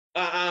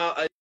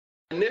I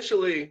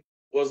initially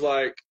was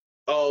like,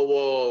 oh,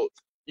 well,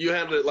 you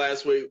handled it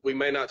last week. We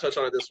may not touch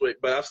on it this week,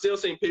 but I've still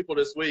seen people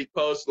this week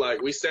post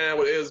like, we stand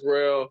with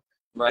Israel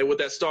Right. and with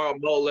that star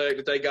of Molech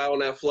that they got on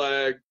that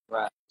flag.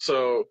 Right.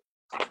 So,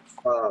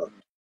 uh,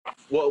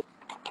 well,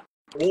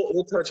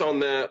 we'll touch on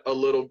that a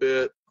little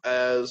bit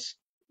as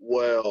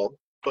well.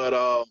 But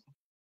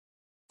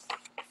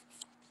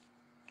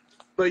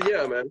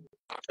yeah, man,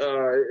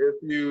 if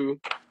you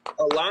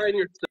align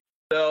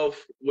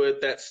yourself with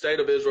that state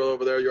of Israel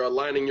over there, you're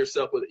aligning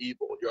yourself with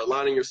evil. You're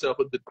aligning yourself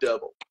with the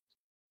devil.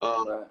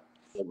 Right.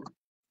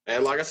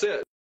 And like I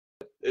said,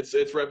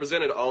 it's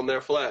represented on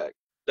their flag.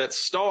 That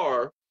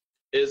star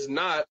is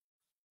not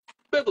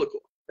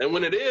biblical. And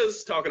when it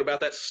is talking about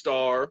that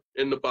star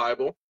in the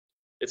Bible,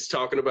 it's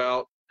talking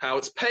about how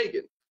it's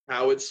pagan,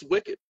 how it's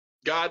wicked.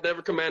 God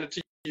never commanded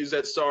to use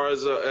that star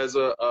as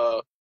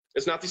a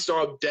it's not the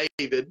Star of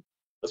David.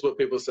 That's what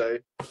people say.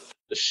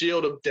 The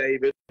shield of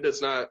David.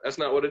 That's not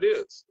what it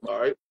is. All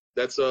right.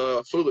 That's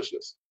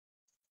foolishness.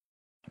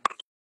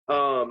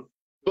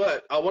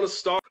 But I want to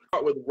start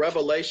with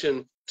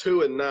Revelation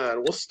 2 and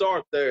 9. We'll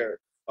start there.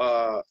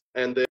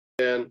 And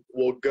then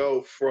we'll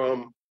go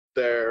from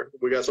there.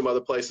 We got some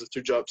other places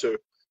to jump to.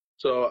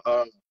 So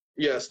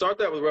yeah, start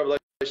that with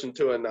Revelation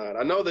 2 and 9.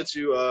 I know that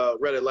you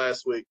read it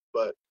last week,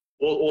 but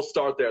we'll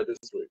start there this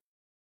week.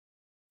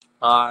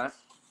 All right.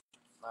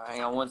 All right,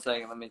 hang on one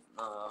second. Let me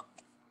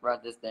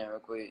write this down real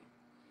quick.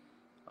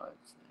 All right.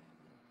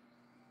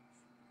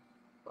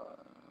 5,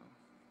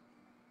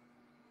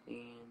 10,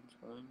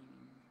 20.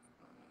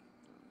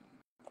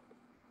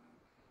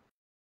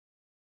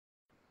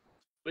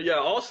 But yeah,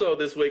 also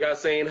this week I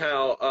seen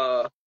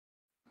how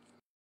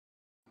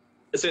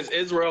since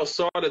Israel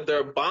started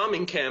their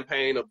bombing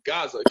campaign of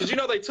Gaza, because you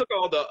know they took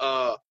all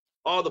the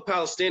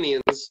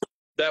Palestinians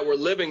that were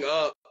living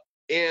up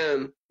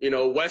in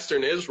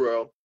Western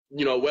Israel,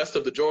 west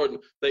of the Jordan.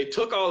 They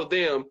took all of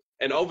them,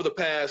 and over the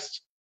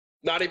past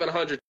not even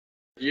 100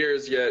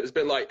 years yet, it's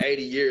been like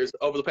 80 years.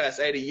 Over the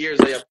past 80 years,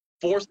 they have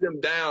forced them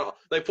down.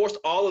 They forced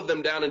all of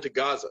them down into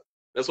Gaza.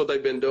 That's what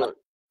they've been doing.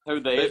 Who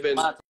they've been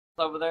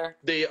over there?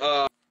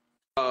 The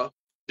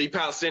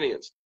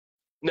Palestinians.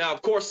 Now,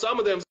 of course, some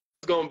of them is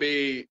going to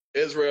be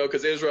Israel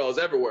because Israel is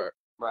everywhere.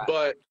 Right.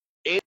 But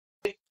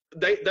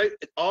they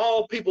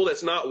all people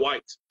that's not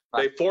white.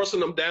 Right. They forcing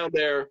them down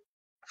there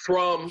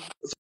from.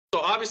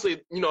 So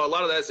obviously, a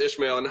lot of that's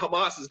Ishmael, and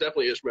Hamas is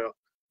definitely Ishmael.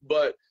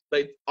 But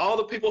all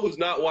the people who's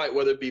not white,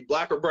 whether it be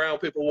black or brown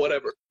people,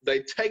 whatever,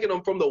 they taking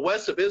them from the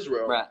west of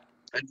Israel, right,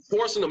 and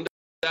forcing them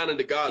down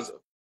into Gaza.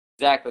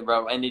 Exactly,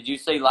 bro. And did you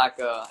see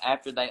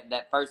after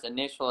that first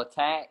initial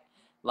attack,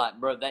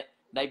 bro,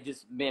 they've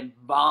just been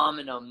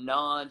bombing them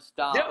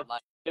nonstop. Yeah.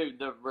 Like, dude,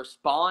 the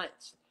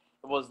response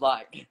was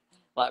like,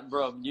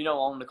 bro,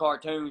 on the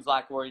cartoons,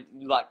 where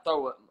you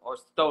throw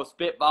a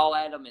spitball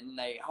at them and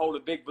they hold a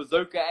big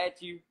bazooka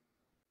at you.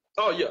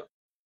 Oh yeah.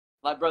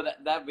 Bro,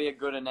 that'd be a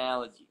good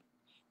analogy.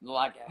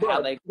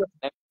 How they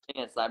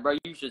dance. Bro,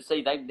 you should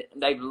see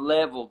they've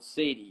leveled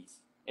cities.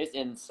 It's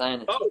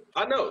insanity. Oh,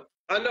 I know.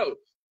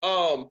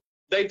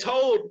 They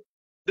told,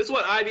 this is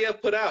what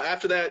IDF put out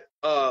after that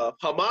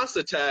Hamas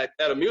attack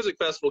at a music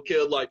festival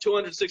killed like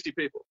 260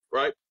 people,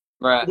 right?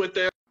 Right. With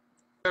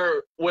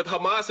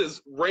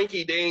Hamas's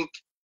rinky-dink,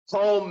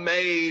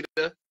 homemade,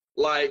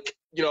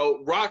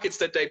 rockets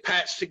that they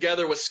patched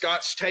together with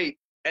Scotch tape,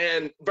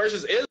 and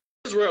versus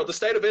Israel, the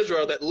state of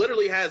Israel, that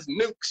literally has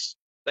nukes.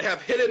 They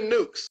have hidden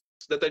nukes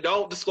that they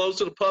don't disclose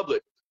to the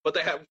public, but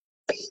they have,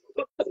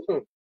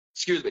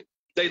 excuse me,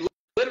 they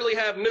literally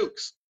have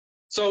nukes.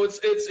 So it's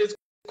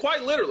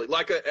quite literally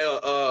like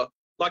a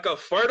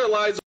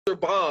fertilizer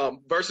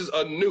bomb versus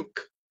a nuke.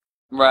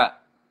 Right.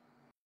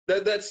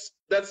 That's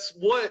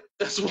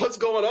what's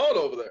going on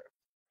over there.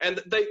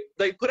 And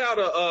they put out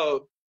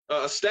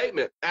a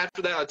statement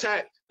after that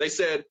attack. They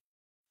said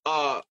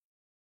 1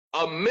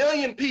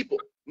 million people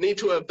need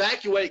to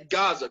evacuate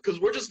Gaza because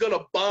we're just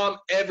gonna bomb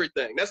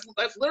everything. That's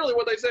literally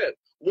what they said.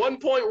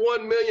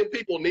 1.1 million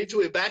people need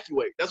to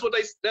evacuate. That's what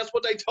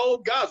they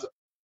told Gaza.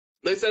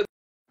 They said,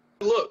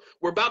 look,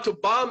 we're about to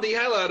bomb the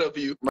hell out of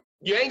you.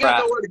 You ain't got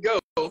nowhere to go.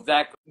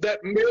 Exactly. That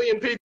million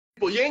people,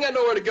 you ain't got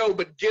nowhere to go,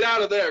 but get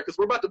out of there because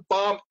we're about to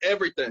bomb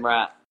everything.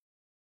 Right.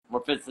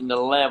 We're fixing to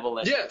level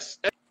it. Yes.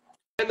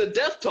 And the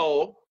death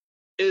toll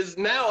is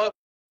now up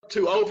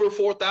to over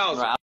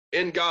 4,000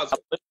 in Gaza.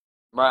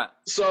 Right.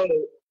 So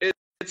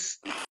it's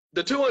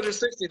the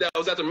 260 that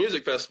was at the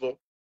music festival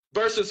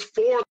versus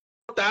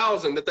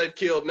 4,000 that they've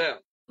killed now.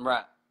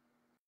 Right.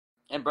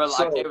 And bro,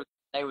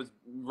 they was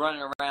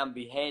running around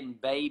beheading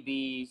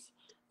babies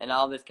and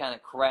all this kind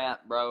of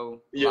crap, bro.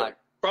 Yeah.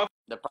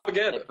 The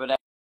propaganda they put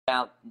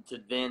out to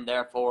then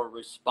therefore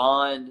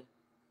respond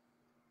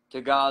to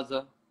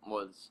Gaza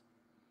was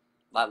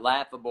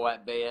laughable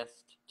at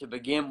best to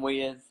begin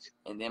with,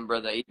 and then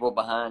bro, the evil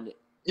behind it.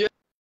 Yeah,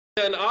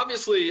 and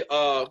obviously,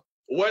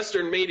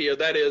 Western media,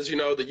 that is,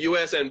 the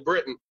U.S. and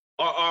Britain,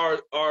 are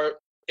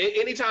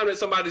anytime that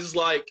somebody's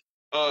like,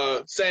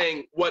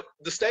 saying what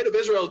the state of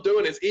Israel is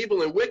doing is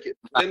evil and wicked.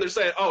 Then they're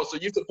saying, oh, so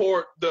you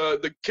support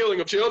the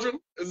killing of children?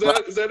 Is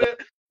that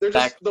it? They're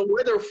just, the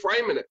way they're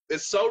framing it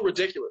is so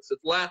ridiculous.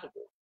 It's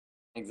laughable.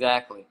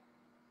 Exactly.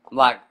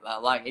 Like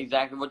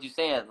exactly what you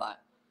said. Like,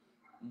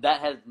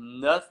 that has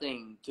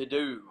nothing to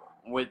do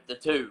with the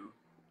two.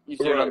 You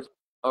see what I'm saying?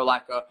 Or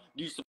like,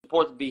 do you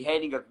support the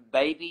beheading of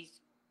babies?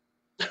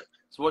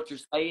 That's what you're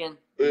saying?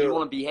 Yeah. You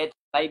want to behead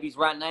babies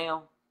right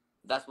now?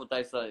 That's what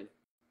they say.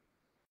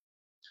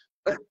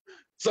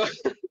 So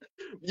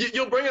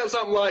you'll bring up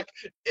something like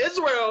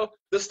Israel,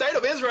 the state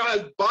of Israel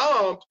has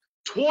bombed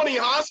 20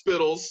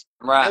 hospitals,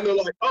 right? And they're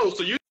like, oh,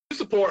 so you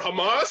support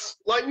Hamas?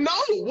 Like, no,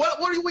 what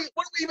are we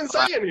even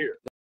saying here?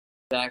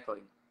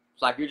 Exactly.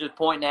 It's like you're just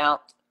pointing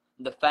out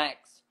the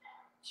facts,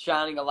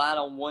 shining a light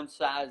on one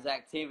side's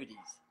activities.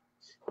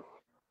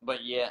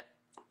 But yet,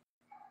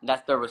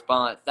 that's their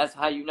response. That's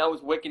how you know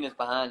it's wickedness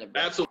behind it.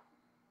 Bro.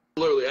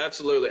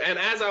 Absolutely. And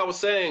as I was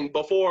saying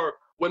before,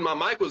 when my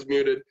mic was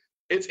muted,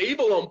 it's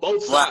evil on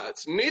both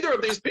sides. Neither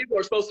of these people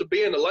are supposed to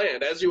be in the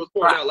land, as you was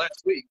pointing out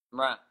last week.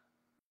 Right.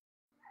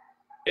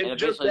 It's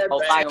just that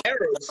the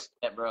Arabs.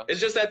 It's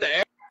just that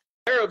the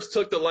Arabs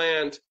took the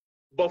land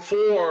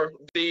before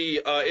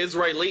the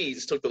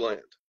Israelis took the land.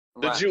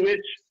 The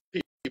Jewish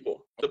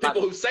people, the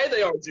people who say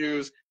they are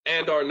Jews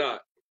and are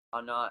not.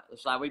 Are not.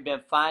 It's like we've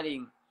been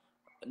fighting.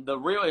 The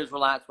real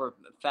Israelites were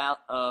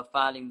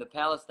fighting the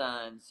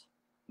Palestinians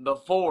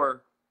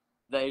before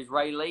the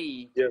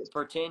Israeli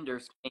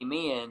pretenders came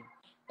in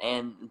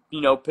and,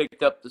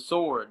 picked up the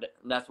sword.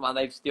 And that's why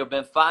they've still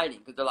been fighting,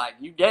 because they're like,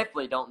 you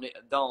definitely don't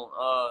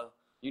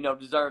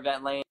deserve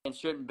that land and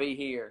shouldn't be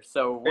here.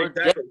 So we're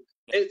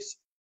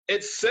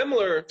it's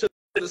similar to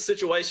the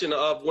situation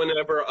of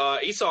whenever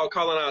Esau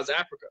colonized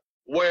Africa,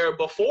 where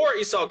before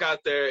Esau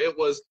got there, it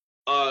was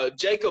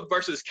Jacob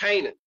versus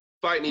Canaan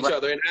fighting each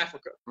other in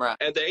Africa. Right.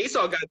 And then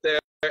Esau got there,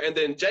 and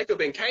then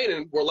Jacob and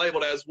Canaan were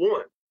labeled as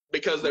one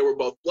because they were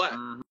both black.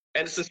 Mm-hmm.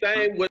 And it's the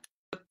same with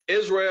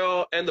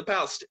Israel and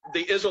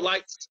the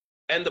Israelites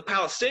and the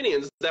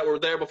Palestinians that were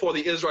there before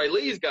the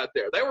Israelis got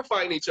there. They were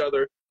fighting each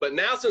other, but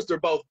now since they're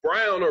both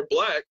brown or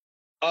black,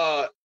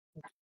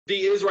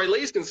 the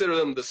Israelis consider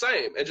them the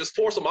same and just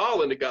force them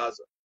all into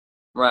Gaza.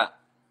 Right.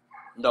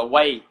 The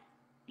way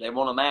they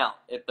want them out.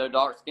 If they're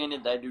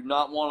dark-skinned, they do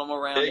not want them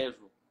around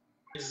Israel.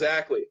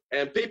 Exactly.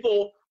 And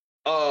people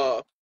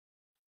all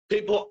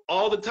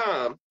the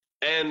time,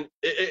 and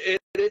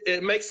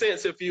it makes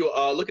sense if you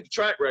look at the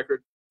track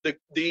record. The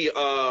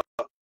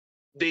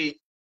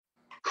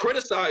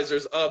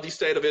criticizers of the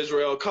state of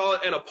Israel call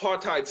it an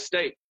apartheid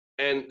state,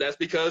 and that's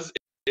because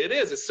it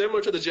is. It's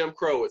similar to the Jim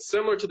Crow. It's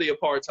similar to the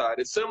apartheid.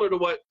 It's similar to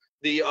what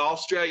the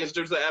Australians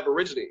do to the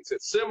Aborigines.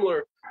 It's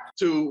similar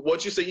to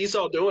what you see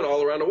Esau doing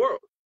all around the world.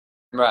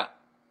 Right.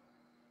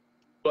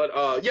 But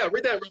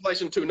read that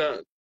Revelation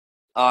 2:9.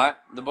 All right,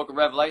 the book of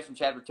Revelation,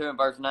 chapter 2 and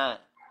verse 9.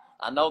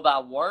 I know thy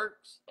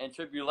works and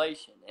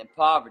tribulation and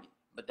poverty,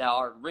 but thou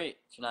art rich,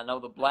 and I know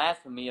the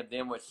blasphemy of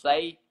them which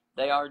say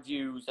they are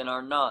Jews and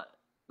are not,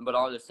 but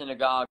are the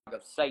synagogue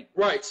of Satan.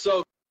 Right,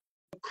 so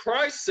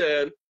Christ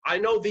said, I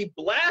know the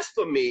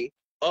blasphemy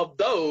of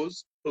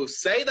those who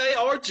say they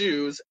are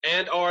Jews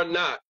and are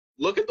not.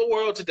 Look at the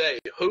world today.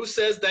 Who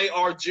says they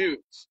are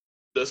Jews?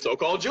 The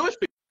so-called Jewish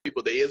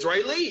people, the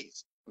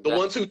Israelis, the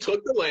ones who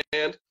took the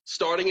land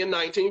starting in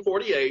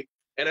 1948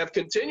 and have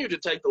continued to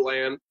take the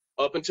land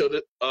up until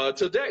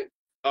today.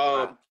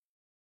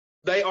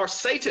 They are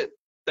Satan.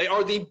 They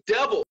are the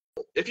devil.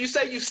 If you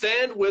say you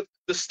stand with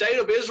the state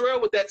of Israel,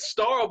 with that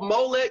star of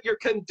Molech, you're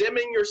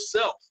condemning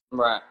yourself.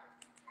 Right.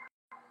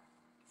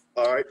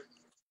 All right.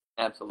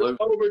 Absolutely.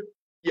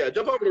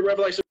 Jump over to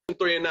Revelation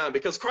 3 and 9,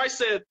 because Christ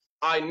said,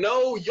 I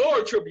know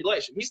your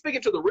tribulation. He's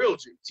speaking to the real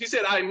Jews. He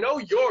said, I know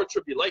your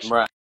tribulation.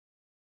 Right.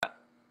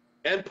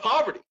 And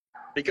poverty,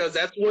 because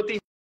that's what the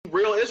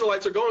real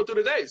Israelites are going through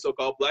today,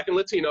 so-called black and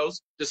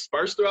Latinos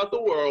dispersed throughout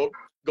the world,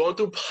 going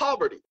through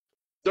poverty.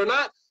 They're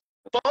not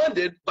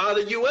funded by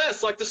the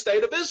U.S. like the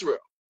state of Israel.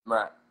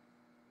 Right.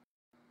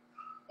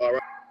 All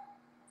right.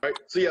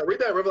 So, read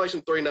that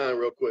Revelation 3:9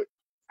 real quick.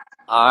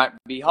 All right.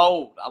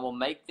 Behold, I will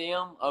make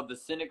them of the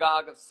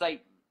synagogue of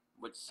Satan,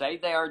 which say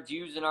they are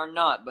Jews and are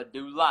not, but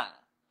do lie.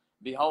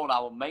 Behold, I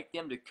will make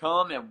them to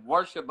come and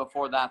worship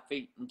before thy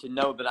feet, and to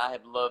know that I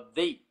have loved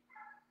thee.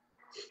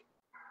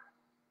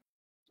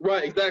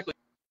 Right, exactly.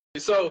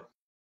 So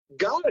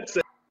God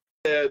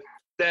said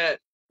that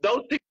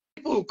those people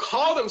who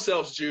call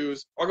themselves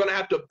Jews are going to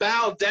have to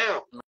bow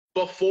down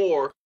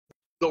before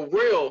the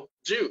real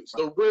Jews,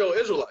 the real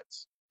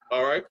Israelites.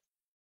 All right?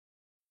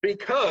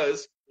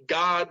 Because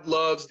God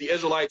loves the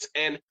Israelites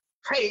and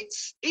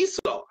hates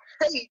Esau,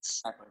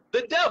 hates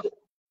the devil.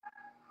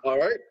 All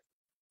right?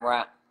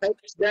 Right.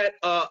 Hates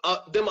that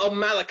them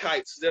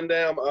Amalekites, them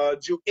damn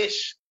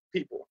Jewish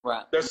people.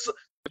 Right. Because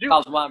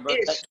why, bro?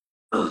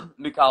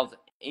 Because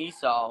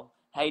Esau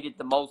hated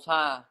the Most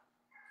High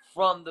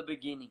from the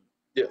beginning.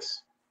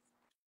 Yes.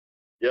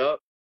 Yep.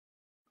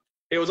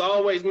 It was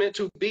always meant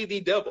to be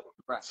the devil.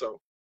 Right.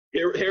 So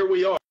here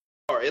we are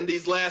in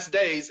these last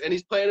days, and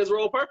he's playing his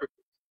role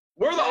perfectly.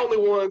 We're the only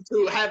ones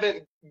who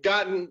haven't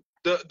gotten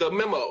the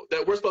memo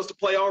that we're supposed to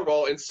play our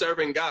role in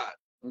serving God.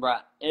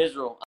 Right.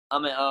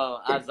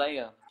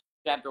 Isaiah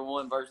chapter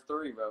 1, verse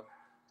 3, bro.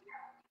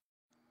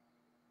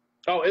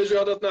 Oh,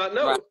 Israel does not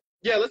know. Right.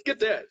 Yeah, let's get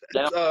that.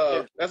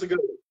 That's a good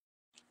one.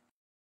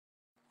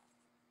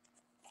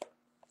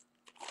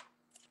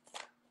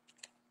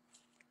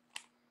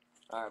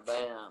 All right,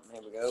 bam.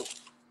 Here we go.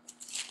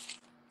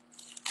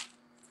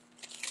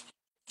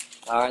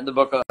 All right, the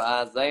book of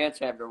Isaiah,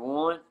 chapter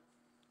 1,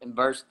 and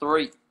verse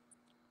 3.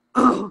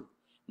 The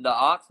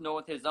ox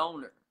knoweth his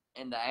owner,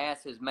 and the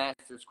ass his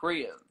master's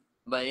crib.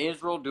 But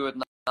Israel doeth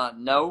not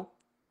know,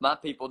 my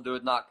people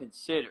doeth not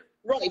consider.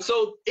 Right,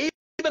 so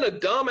even a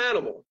dumb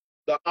animal,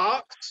 the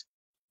ox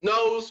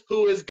knows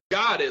who his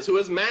God is, who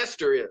his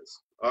master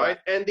is. All right,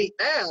 and the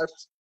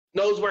ass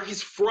knows where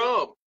he's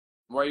from.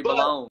 Where he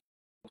belongs.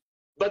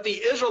 But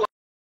the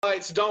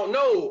Israelites don't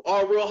know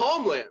our real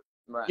homeland.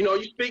 Right. You know,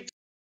 you speak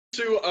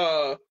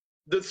to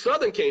the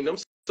southern kingdom,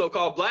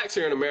 so-called blacks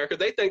here in America,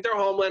 they think their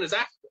homeland is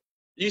Africa.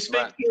 You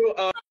speak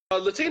to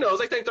Latinos,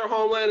 they think their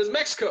homeland is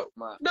Mexico.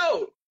 Right.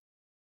 No.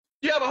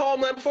 You have a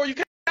homeland before you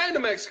came to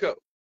Mexico.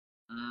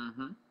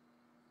 Mm-hmm.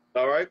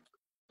 All right.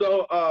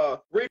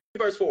 So read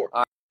verse 4.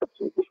 All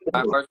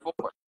right, verse 4.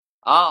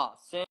 Ah,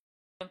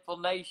 sinful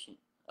nation,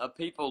 a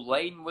people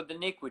laden with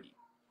iniquity,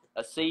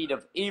 a seed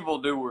of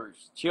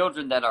evildoers,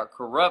 children that are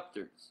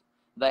corrupters.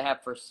 They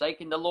have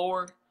forsaken the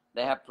Lord.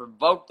 They have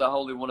provoked the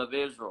Holy One of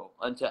Israel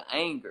unto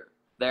anger.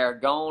 They are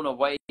gone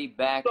away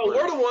backward. So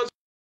we're the ones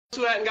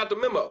who hadn't got the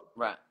memo.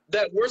 Right.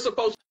 That we're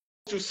supposed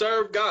to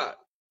serve God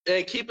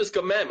and keep his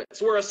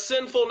commandments. We're a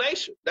sinful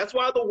nation. That's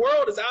why the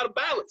world is out of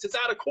balance. It's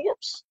out of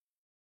course.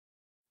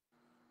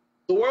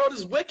 The world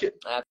is wicked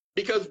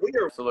because we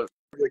are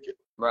wicked.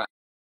 Right.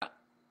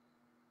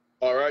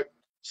 All right.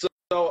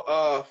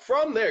 So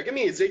from there, give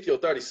me Ezekiel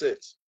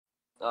 36.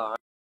 All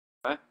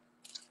right.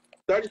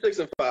 36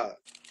 and 5.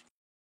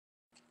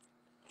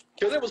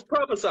 Because it was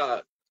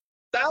prophesied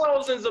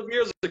thousands of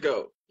years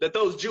ago that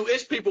those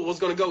Jewish people was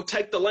going to go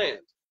take the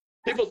land.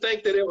 People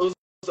think that it was,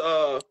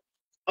 oh,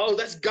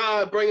 that's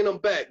God bringing them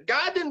back.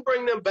 God didn't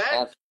bring them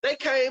back. They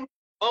came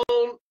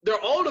on their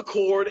own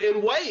accord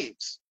in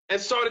waves and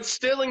started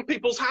stealing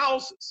people's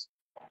houses.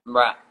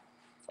 Right.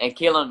 And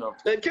killing them.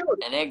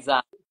 And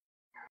exile.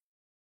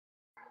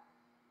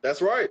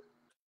 That's right.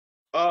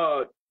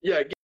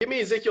 Yeah, give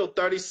me Ezekiel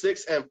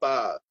 36 and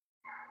 5.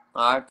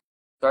 All right.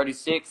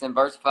 36 and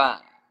verse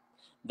 5.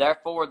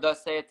 Therefore,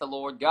 thus saith the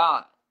Lord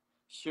God,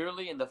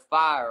 surely in the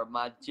fire of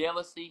my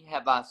jealousy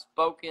have I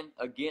spoken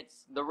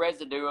against the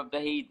residue of the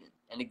heathen,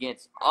 and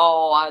against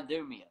all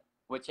Idumea,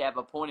 which have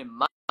appointed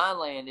my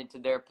land into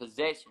their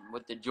possession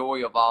with the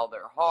joy of all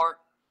their heart,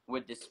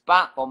 with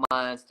despiteful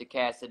minds to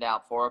cast it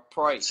out for a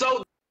prey.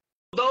 So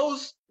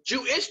those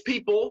Jewish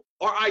people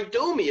are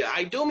Idumea.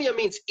 Idumea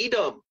means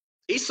Edom,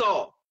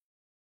 Esau,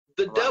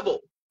 the devil.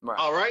 Right.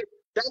 All right?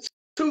 That's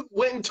who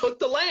went and took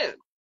the land.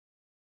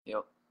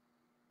 Yep.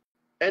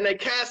 And they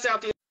cast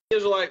out the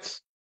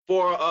Israelites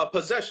for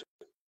possession.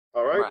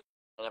 All right?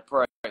 And a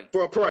prey.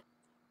 For a prey.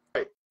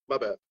 My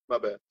bad.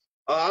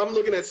 I'm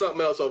looking at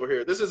something else over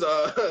here. This is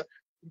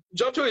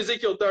jump to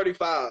Ezekiel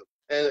 35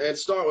 and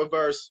start with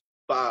verse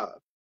 5.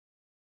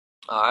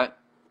 All right.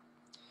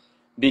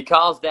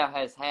 Because thou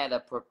hast had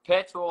a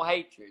perpetual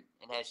hatred,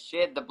 and hast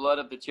shed the blood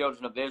of the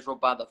children of Israel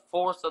by the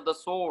force of the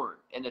sword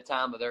in the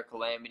time of their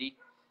calamity,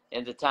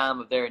 and the time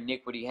of their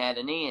iniquity had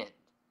an end.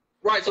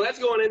 Right, so that's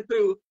going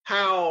into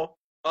how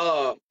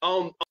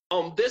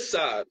on this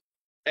side,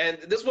 and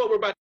this is what we're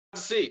about to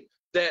see,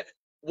 that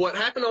what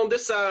happened on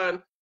this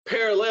side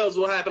parallels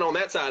what happened on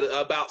that side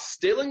about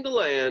stealing the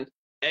land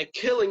and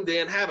killing the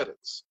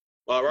inhabitants.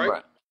 All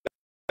right?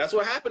 That's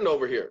what happened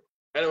over here.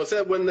 And it was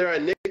said when their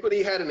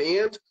iniquity had an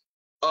end,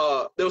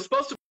 there was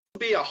supposed to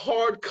be a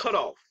hard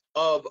cutoff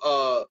of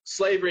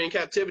slavery and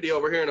captivity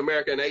over here in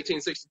America in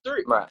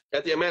 1863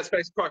 at the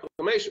Emancipation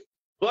Proclamation.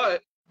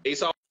 But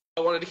Esau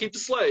wanted to keep the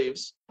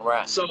slaves,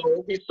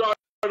 so he started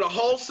a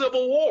whole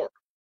civil war.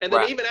 And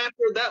then even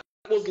after that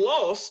was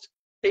lost,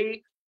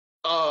 he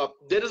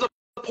did his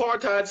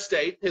apartheid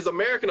state, his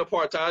American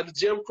apartheid,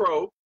 Jim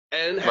Crow,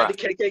 and had the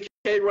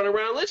KKK run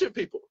around lynching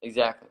people.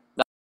 Exactly.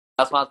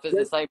 That's what I was supposed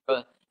to say,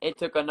 but it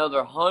took another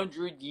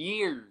 100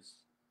 years.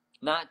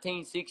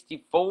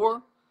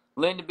 1964,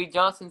 Lyndon B.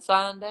 Johnson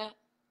signed that,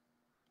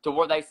 to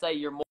where they say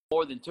you're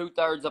more than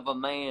 2/3 of a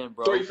man,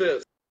 bro.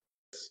 3/5.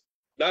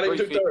 Not even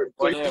 2/3.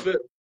 3/5.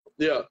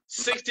 Yeah,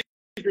 60%.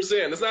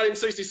 It's not even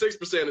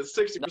 66%. It's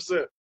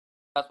 60%.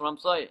 That's what I'm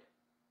saying.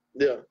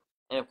 Yeah.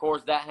 And of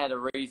course, that had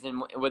a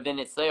reason within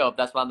itself.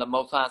 That's why the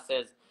Most High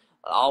says,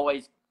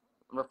 always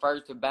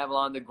refers to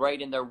Babylon the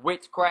Great and their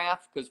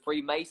witchcraft, because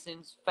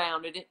Freemasons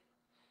founded it.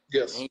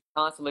 Yes. And he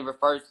constantly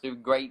refers to the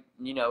great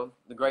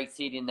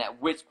city and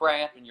that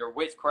witchcraft and your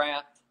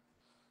witchcraft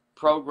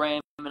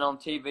programming on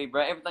TV,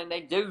 bro. Everything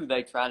they do,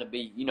 they try to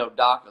be,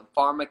 doctor,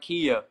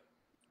 pharmakia,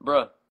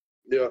 bro.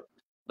 Yeah.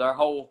 Their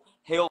whole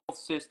health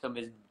system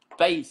is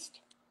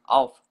based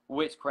off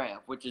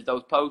witchcraft, which is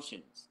those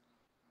potions.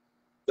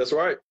 That's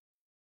right.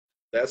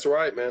 That's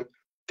right, man.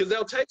 Because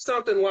they'll take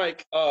something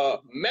like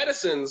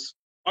medicines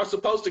are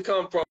supposed to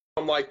come from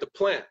like the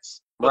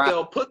plants, but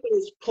they'll put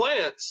those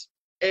plants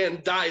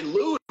and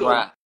dilute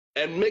them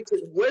and mix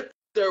it with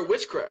their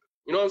witchcraft.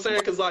 You know what I'm saying?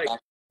 Because like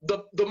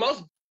the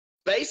most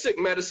basic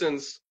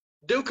medicines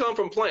do come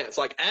from plants.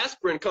 Like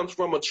aspirin comes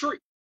from a tree,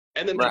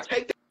 and then they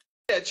take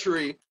that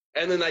tree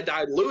and then they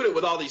dilute it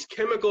with all these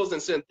chemicals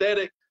and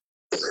synthetic,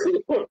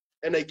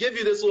 and they give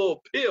you this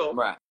little pill.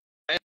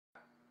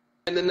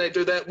 And then they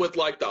do that with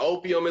like the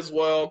opium as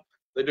well.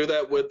 They do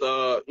that with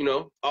you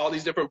know, all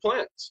these different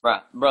plants.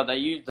 Right, bro. They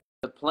use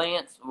the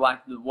plants like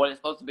what it's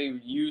supposed to be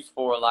used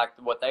for, like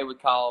what they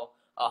would call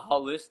a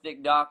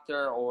holistic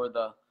doctor, or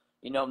the,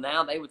 you know,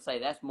 now they would say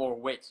that's more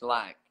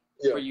witch-like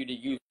for you to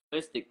use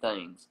holistic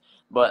things.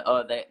 But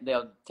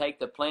they'll take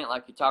the plant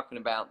like you're talking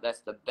about. That's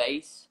the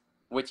base,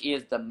 which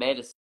is the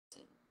medicine,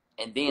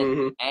 and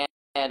then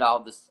add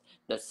all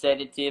the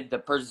sedative, the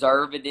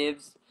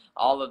preservatives,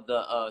 all of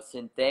the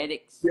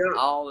synthetics,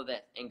 all of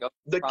that, and go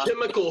the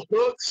chemical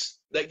hooks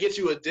that get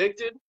you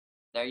addicted.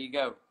 There you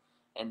go.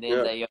 And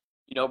then they,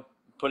 you know,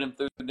 put them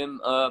through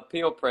them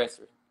pill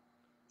pressors.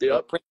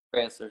 Print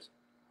pressors.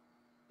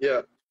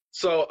 Yeah.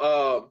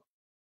 So,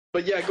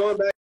 but yeah, going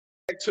back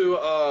to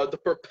the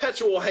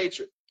perpetual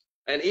hatred,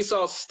 and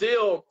Esau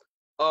still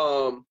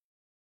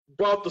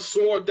brought the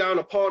sword down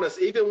upon us,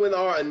 even when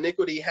our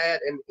iniquity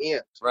had an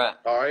end. Right.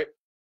 All right.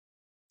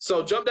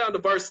 So jump down to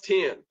verse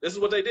 10. This is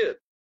what they did.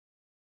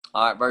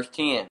 All right, verse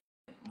 10.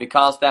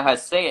 Because thou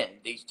hast said,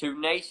 these two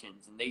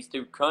nations and these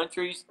two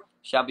countries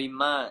shall be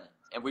mine,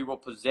 and we will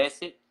possess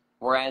it,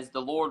 whereas the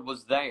Lord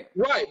was there.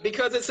 Right,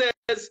 because it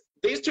says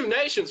these two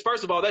nations,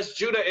 first of all, that's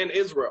Judah and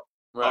Israel.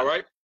 Right. All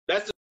right?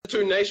 That's the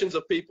two nations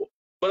of people.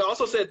 But it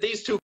also said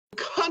these two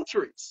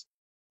countries.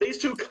 These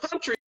two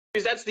countries,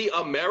 that's the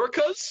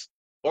Americas,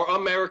 or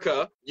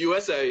America,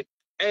 USA,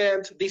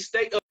 and the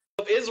state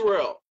of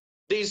Israel.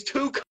 These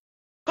two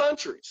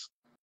countries.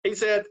 He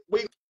said,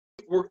 we're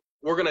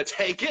going to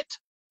take it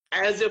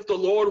as if the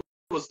Lord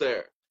was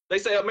there. They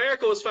say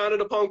America was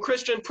founded upon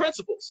Christian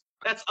principles.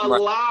 That's a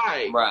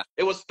lie. Right.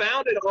 It was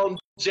founded on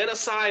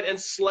genocide and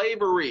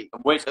slavery.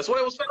 That's what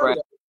it was founded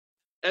on.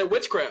 And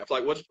witchcraft,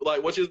 like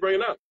what she was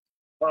bringing up.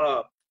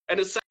 And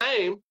the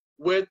same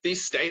with the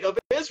state of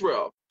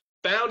Israel,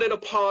 founded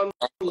upon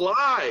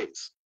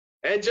lies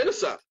and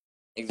genocide.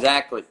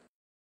 Exactly.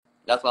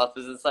 That's what I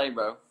was going to say,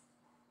 bro.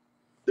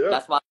 Yeah.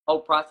 That's why the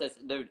whole process,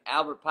 dude,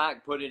 Albert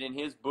Pike put it in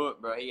his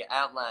book, bro. He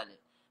outlined it.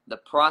 The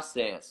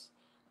process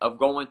of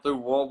going through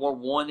World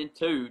War I and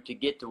II to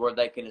get to where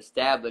they can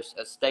establish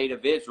a state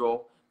of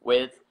Israel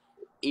with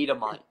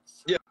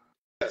Edomites. Yeah.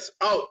 Yes.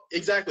 Oh,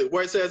 exactly.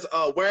 Where it says,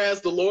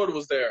 whereas the Lord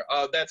was there.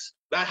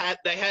 They had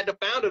to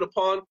found it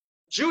upon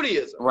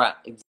Judaism. Right.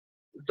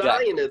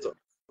 Exactly. Zionism.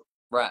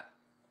 Right.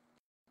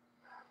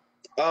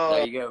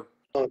 There you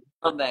go.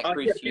 From that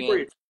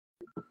Christianity.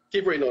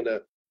 Keep reading on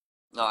that.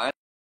 All right.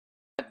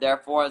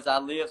 Therefore, as I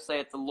live,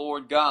 saith the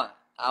Lord God,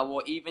 I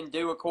will even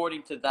do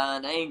according to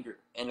thine anger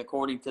and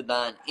according to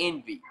thine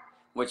envy,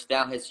 which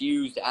thou hast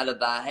used out of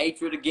thy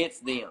hatred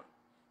against them.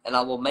 And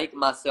I will make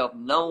myself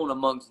known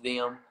amongst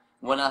them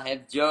when I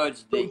have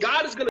judged thee. So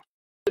God is going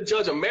to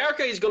judge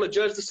America. He's going to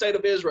judge the state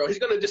of Israel. He's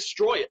going to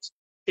destroy it.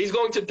 He's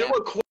going to do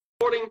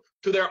according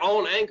to their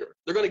own anger.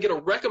 They're going to get a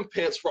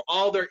recompense for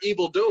all their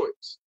evil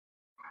doings.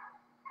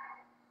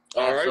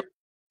 All right?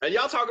 And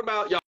y'all talking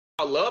about y'all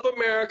love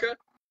America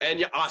and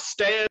y'all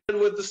stand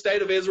with the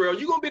state of Israel.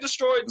 You're going to be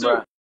destroyed too.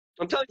 Right.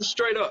 I'm telling you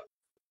straight up.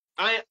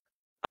 I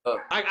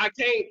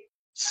can't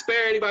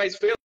spare anybody's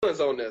feelings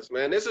on this,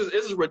 man. This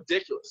is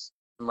ridiculous.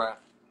 Right.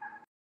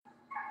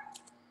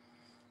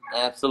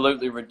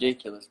 Absolutely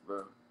ridiculous,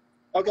 bro.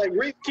 Okay,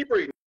 keep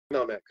reading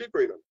on that. Keep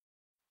reading.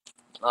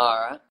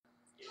 All right.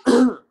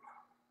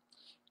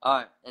 All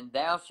right. And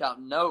thou shalt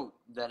know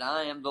that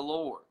I am the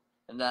Lord,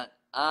 and that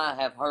I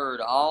have heard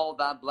all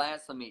thy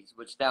blasphemies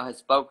which thou hast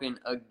spoken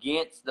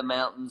against the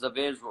mountains of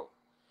Israel,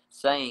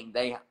 saying,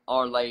 they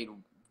are laid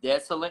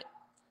desolate,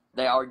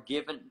 they are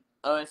given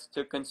us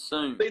to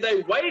consume. See,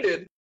 they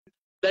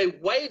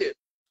waited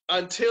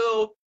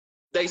until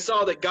they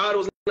saw that God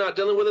was not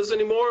dealing with us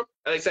anymore,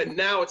 and they said,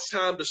 now it's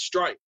time to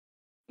strike.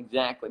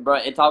 Exactly, bro.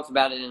 It talks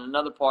about it in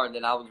another part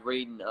that I was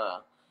reading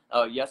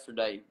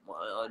yesterday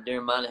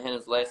during mine and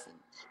Hannah's lesson,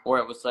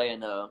 where it was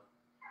saying,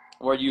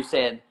 where you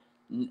said,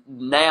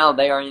 now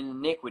they are in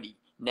iniquity.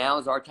 Now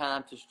is our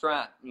time to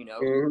strike, you know,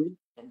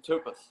 and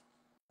took us.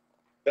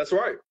 That's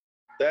right.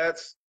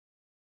 That's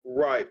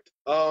right.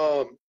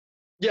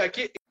 Yeah,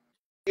 keep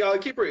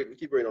reading.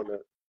 Keep reading on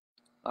that.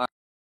 All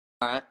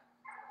right.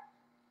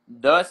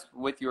 Thus,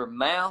 with your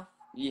mouth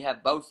ye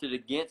have boasted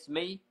against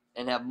me,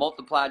 and have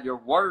multiplied your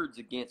words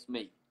against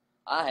me.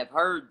 I have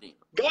heard them.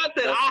 God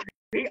said,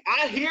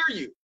 I hear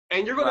you,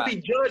 and you're going to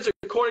be judged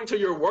according to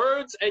your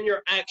words and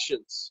your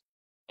actions.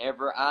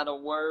 Every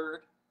idle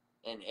word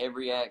and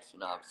every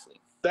action,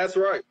 obviously. That's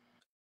right.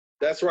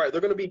 That's right.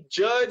 They're going to be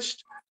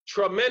judged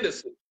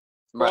tremendously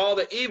for all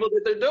the evil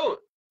that they're doing.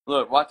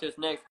 Look, watch this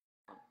next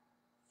one.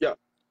 Yeah.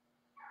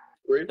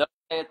 Thus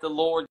saith the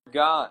Lord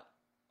God,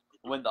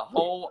 when the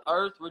whole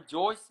earth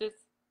rejoiceth,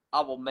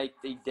 I will make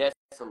thee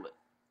desolate.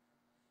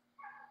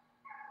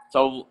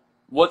 So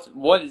what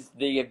is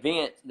the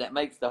event that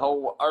makes the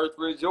whole earth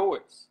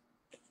rejoice?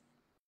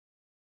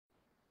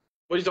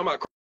 What are you talking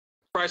about?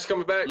 Christ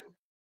coming back?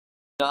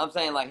 No, I'm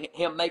saying like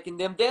him making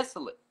them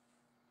desolate.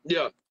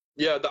 Yeah.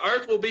 Yeah. The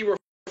earth will be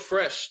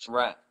refreshed.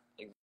 Right.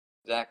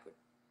 Exactly.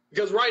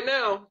 Because right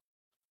now,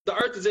 the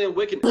earth is in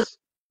wickedness.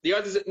 The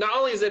earth is not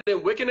only is it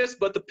in wickedness,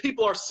 but the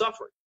people are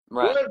suffering.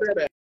 Right. Where is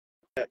that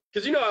at?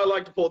 Because I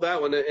like to pull that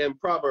one in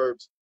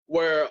Proverbs,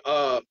 where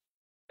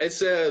it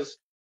says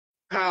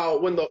how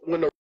when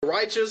the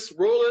righteous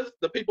ruleth,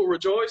 the people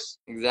rejoice.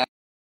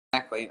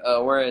 Exactly.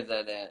 Where is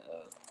that at?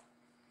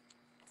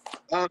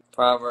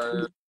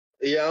 Proverbs.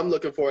 Yeah, I'm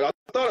looking for it. I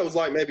thought it was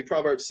like maybe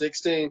Proverbs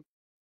 16.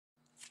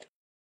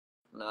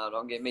 No,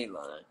 don't get me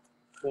lying.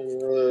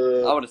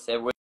 I would have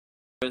said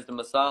Wisdom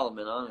of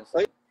Solomon,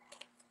 honestly.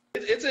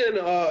 It's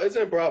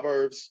in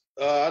Proverbs.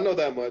 I know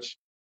that much.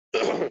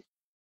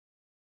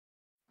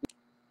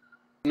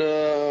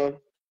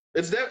 No,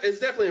 it's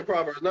definitely in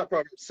Proverbs, not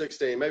Proverbs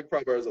 16. Maybe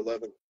Proverbs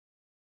 11.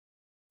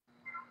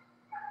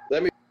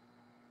 Let me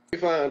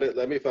find it.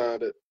 Let me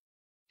find it.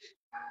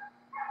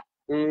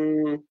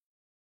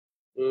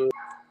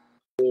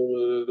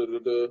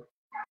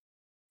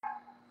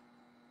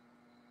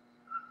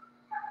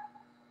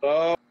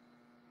 Oh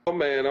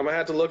man, I'm gonna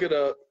have to look it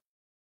up.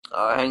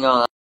 Hang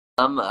on.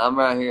 I'm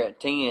right here at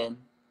 10.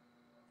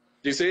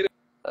 Do you see it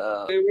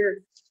anywhere?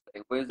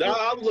 No,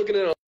 I was looking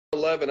at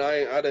 11.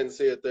 I didn't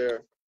see it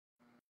there.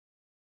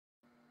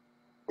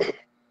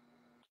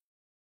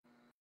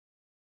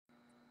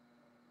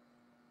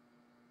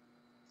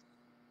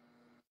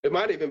 It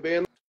might even be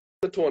in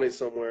the 20s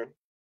somewhere.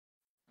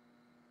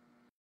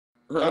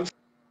 I'm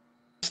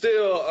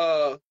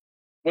still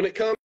when it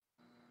comes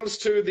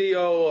to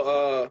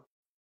the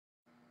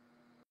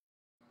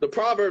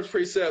Proverbs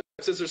precept,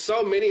 since there's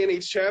so many in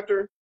each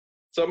chapter,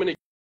 so many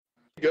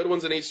good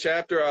ones in each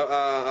chapter,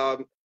 I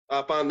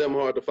find them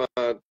hard to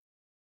find.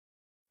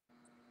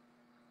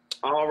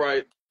 All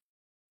right,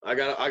 I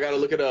gotta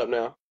look it up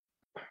now.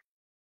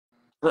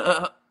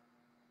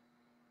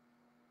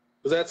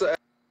 That's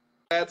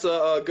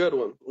a good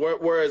one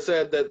where it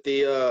said that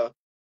the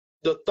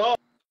thought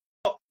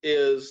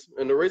is,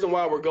 and the reason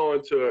why we're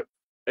going to it,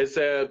 it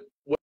said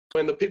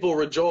when the people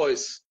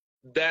rejoice,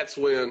 that's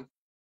when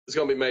it's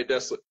gonna be made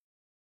desolate.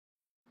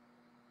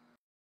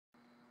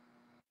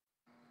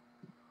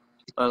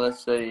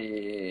 Let's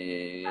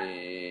see.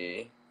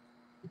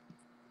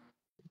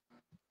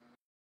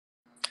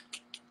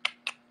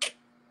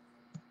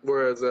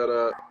 Where is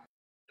that?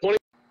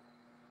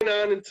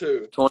 29 and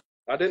 2. 20.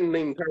 I didn't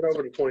even turn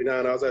over to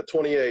 29. I was at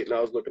 28 and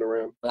I was looking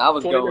around. I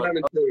was 29 going.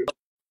 and 2.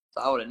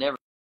 So I would have never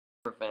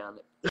found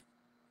it.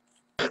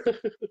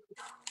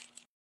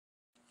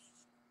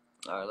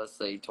 All right, let's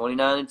see.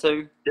 29 and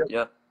 2?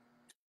 Yep.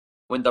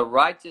 When the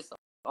righteous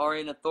are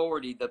in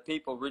authority, the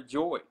people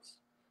rejoice.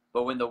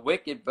 But when the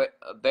wicked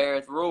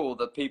beareth rule,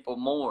 the people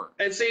mourn.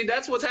 And see,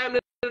 that's what's happening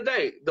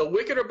today. The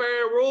wicked are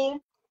bearing rule,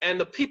 and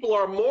the people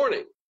are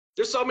mourning.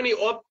 There's so many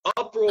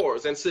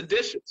uproars and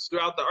seditions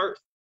throughout the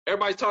earth.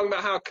 Everybody's talking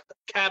about how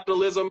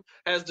capitalism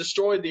has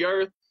destroyed the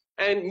earth.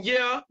 And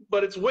yeah,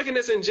 but it's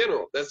wickedness in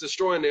general that's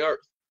destroying the earth.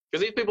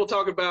 Because these people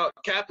talk about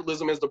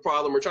capitalism as the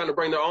problem or trying to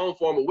bring their own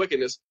form of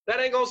wickedness. That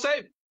ain't going to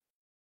save you.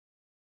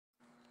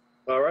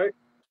 All right?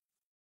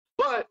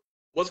 But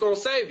what's going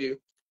to save you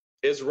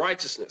is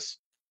righteousness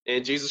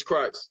in Jesus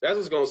Christ. That's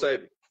what's going to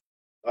save you.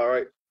 All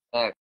right?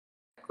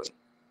 Exactly.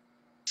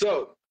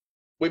 So,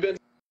 we've been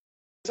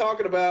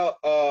talking about,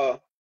 I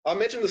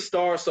mentioned the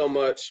star so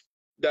much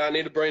that I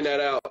need to bring that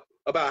out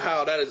about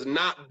how that is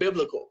not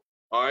biblical.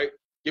 All right?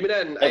 Give me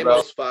that in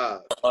Amos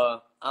 5.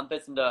 I'm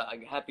fixing to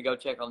have to go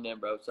check on them,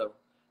 bro. So,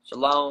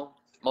 shalom.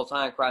 Most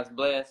High in Christ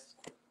bless.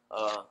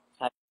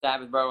 Happy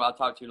Sabbath, bro. I'll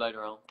talk to you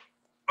later on.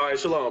 All right,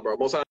 shalom, bro.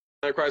 Most High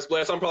in Christ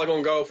bless. I'm probably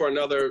going to go for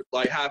another,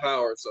 half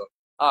hour or so.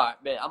 All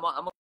right, man. I'm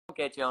going to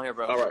catch you on here,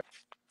 bro. All right.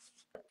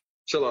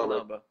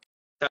 Shalom, bro.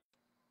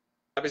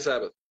 Happy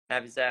Sabbath.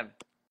 Happy Sabbath.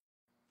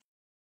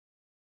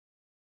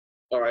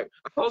 All right.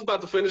 I was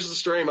about to finish the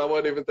stream. I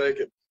wasn't even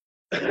thinking.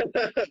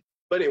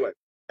 But anyway,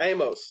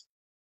 Amos.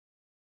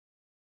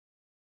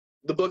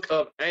 The book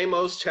of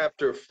Amos,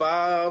 chapter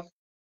 5.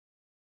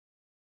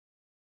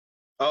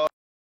 Oh,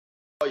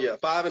 yeah,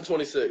 5 and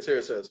 26. Here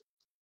it says.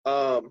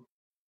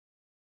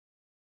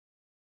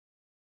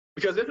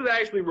 Because this is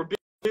actually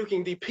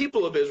rebuking the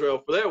people of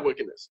Israel for their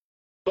wickedness.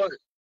 But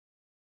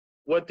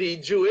what the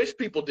Jewish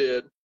people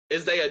did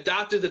is they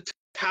adopted the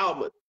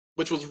Talmud,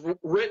 which was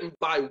written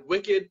by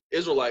wicked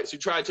Israelites who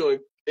tried to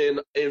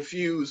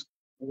infuse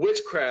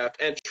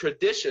witchcraft and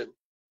tradition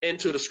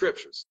into the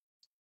scriptures.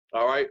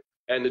 All right?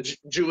 And the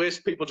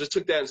Jewish people just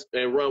took that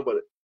and run with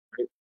it.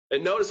 Right?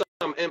 And notice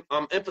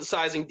I'm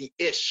emphasizing the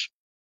ish.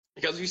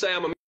 Because if you say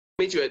I'm going to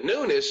meet you at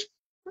noonish,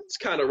 it's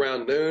kind of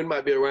around noon,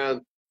 might be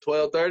around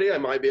 12:30,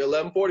 it might be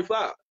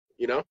 11:45,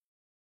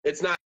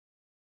 It's not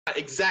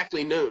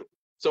exactly noon.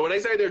 So when they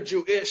say they're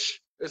Jewish,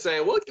 they're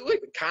saying, well, we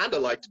kind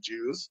of like the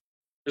Jews.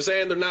 They're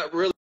saying they're not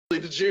really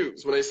the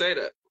Jews when they say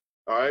that.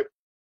 All right.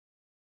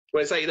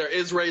 When they say they're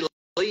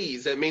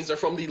Israelis, that means they're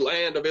from the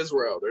land of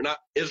Israel. They're not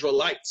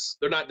Israelites.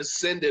 They're not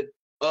descended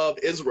of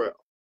Israel.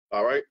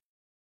 All right.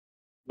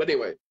 But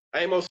anyway,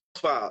 Amos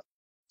 5.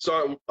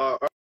 So I'm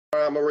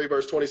going to read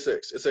verse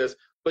 26. It says,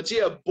 but ye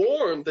have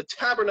borne the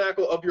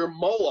tabernacle of your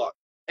Moloch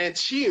and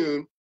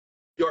hewn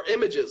your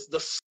images, the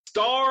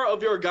star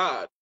of your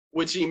God,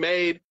 which ye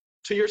made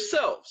to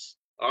yourselves.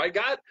 All right.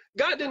 God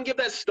didn't give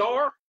that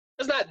star.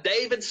 That's not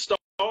David's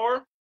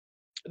star.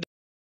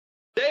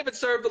 David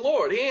served the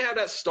Lord. He ain't have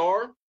that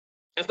star.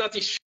 That's not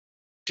the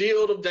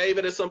shield of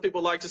David, as some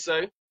people like to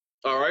say.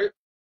 All right.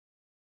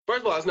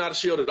 First of all, it's not a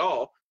shield at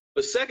all.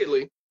 But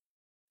secondly,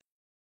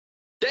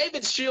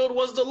 David's shield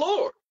was the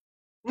Lord,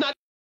 not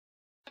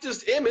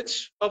this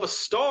image of a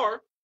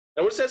star.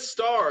 And what says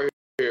star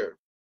here?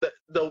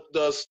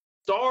 The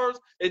stars,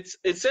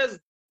 it says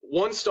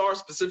one star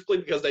specifically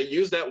because they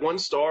use that one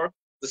star,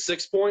 the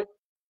 6 point.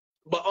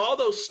 But all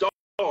those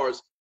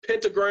stars,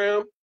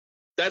 pentagram,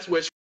 that's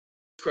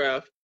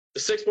witchcraft. The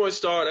 6 point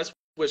star, that's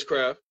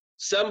witchcraft.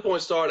 7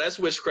 point star, that's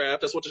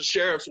witchcraft. That's what the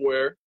sheriffs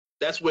wear.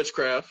 That's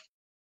witchcraft.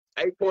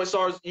 8 point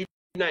stars, you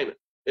name it.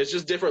 It's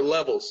just different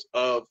levels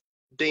of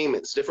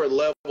demons, different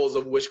levels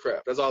of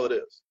witchcraft. That's all it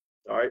is.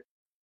 All right.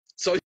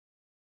 So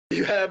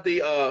you have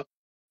the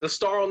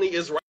star on the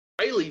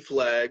Israeli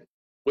flag,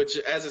 which,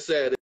 as it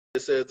said,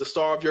 it says the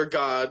star of your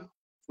God,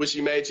 which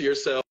you made to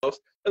yourselves.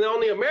 And then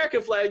on the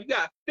American flag, you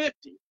got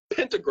 50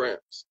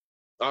 pentagrams.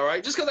 All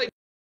right. Just because they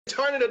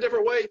turn it a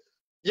different way,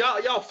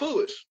 y'all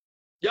foolish.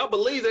 Y'all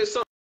believe there's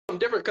something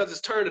different because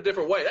it's turned a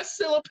different way. That's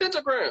still a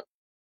pentagram.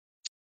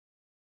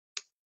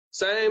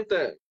 Same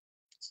thing.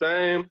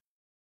 Same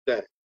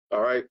thing.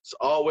 All right. It's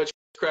all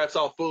witchcraft, it's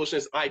all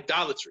foolishness,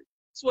 idolatry.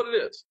 That's what it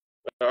is.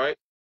 All right.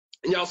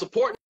 And y'all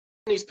supporting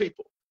these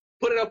people.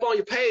 Put it up on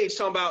your page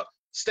talking about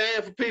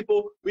stand for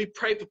people. We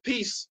pray for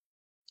peace.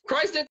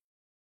 Christ didn't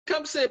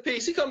come to send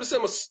peace. He come to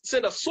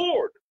send a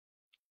sword.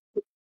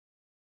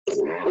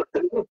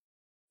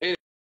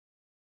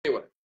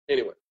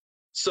 Anyway.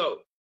 So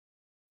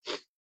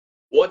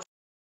what's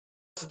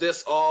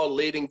this all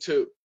leading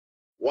to?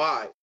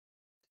 Why?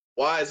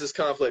 Why is this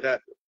conflict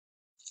happening?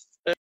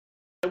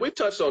 And we've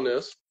touched on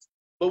this,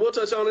 but we'll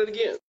touch on it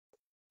again.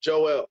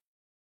 Joel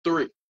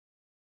 3,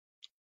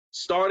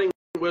 starting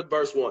with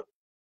verse 1.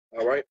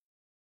 All right.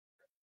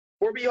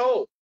 For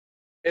behold,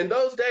 in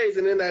those days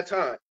and in that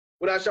time,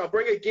 when I shall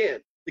bring again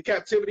the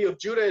captivity of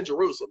Judah and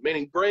Jerusalem,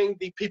 meaning bring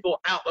the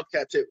people out of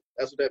captivity.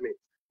 That's what that means.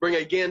 Bring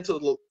again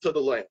to the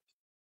land.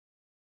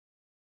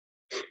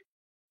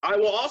 I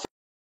will also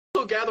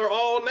gather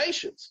all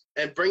nations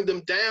and bring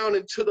them down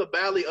into the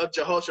valley of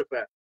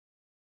Jehoshaphat,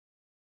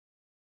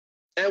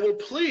 and will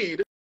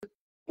plead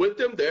with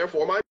them there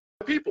for my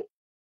people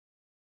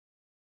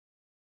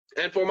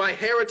and for my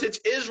heritage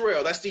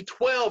Israel. That's the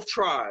 12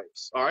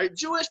 tribes. All right.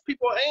 Jewish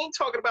people ain't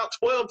talking about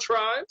 12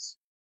 tribes.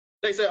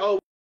 They say, oh,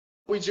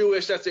 we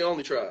Jewish, that's the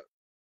only tribe.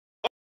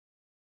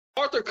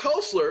 Arthur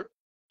Koestler,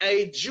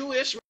 a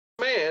Jewish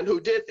man who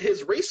did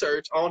his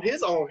research on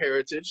his own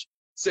heritage,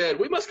 said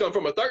we must come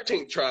from a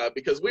 13th tribe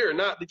because we are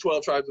not the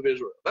 12 tribes of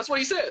Israel. That's what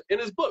he said in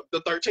his book,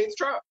 The 13th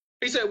Tribe.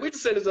 He said we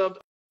descendants of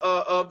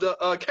the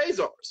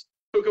Khazars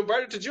who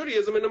converted to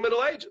Judaism in the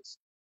Middle Ages.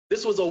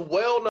 This was a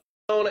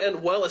well-known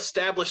and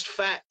well-established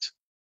fact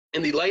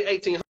in the late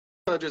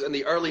 1800s and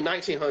the early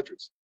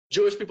 1900s.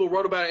 Jewish people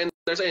wrote about it in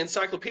their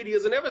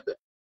encyclopedias and everything.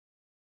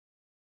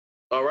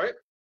 All right.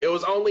 It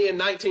was only in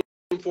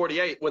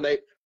 1948 when they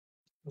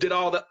did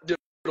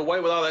away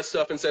with all that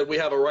stuff and said we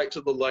have a right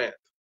to the land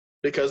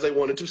because they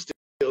wanted to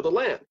steal the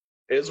land.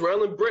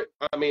 Israel and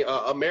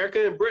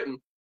America and Britain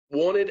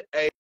wanted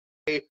a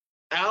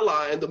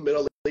ally in the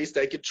Middle East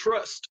they could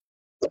trust.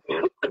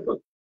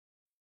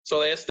 So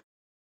they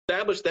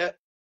established that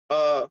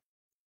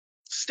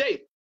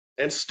state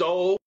and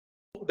stole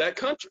that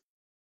country.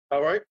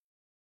 All right.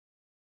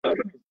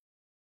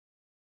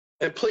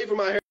 And plead for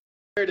my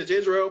heritage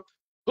Israel,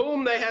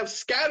 whom they have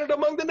scattered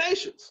among the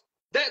nations.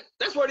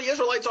 That's where the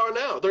Israelites are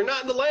now. They're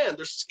not in the land.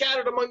 They're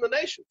scattered among the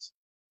nations.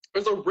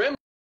 There's a remnant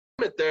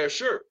there,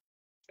 sure.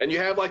 And you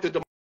have like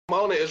the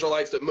Damona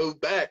Israelites that moved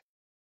back.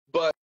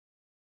 But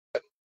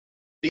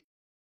the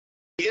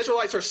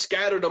Israelites are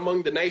scattered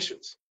among the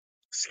nations,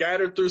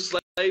 scattered through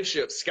slave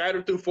ships,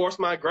 scattered through forced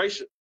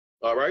migration.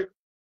 All right.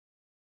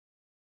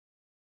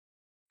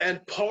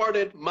 And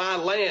parted my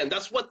land.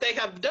 That's what they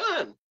have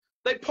done.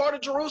 They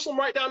parted Jerusalem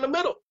right down the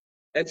middle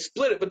and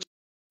split it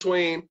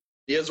between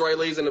the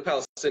Israelis and the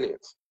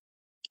Palestinians.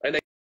 And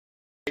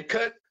they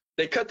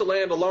cut the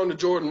land along the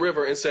Jordan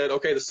River and said,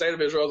 okay, the state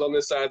of Israel is on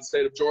this side, the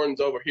state of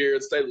Jordan's over here,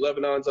 the state of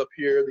Lebanon's up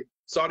here, the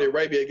Saudi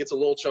Arabia gets a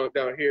little chunk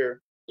down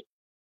here.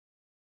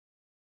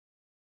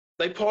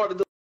 They parted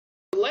the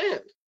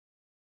land.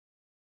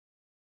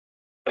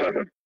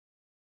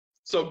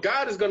 So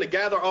God is going to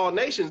gather all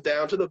nations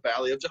down to the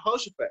valley of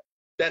Jehoshaphat.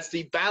 That's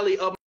the valley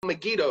of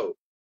Megiddo,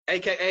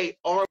 aka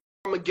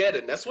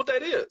Armageddon. That's what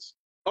that is.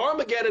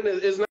 Armageddon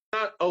is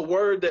not a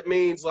word that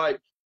means like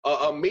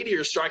a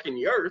meteor striking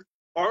the earth.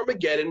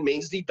 Armageddon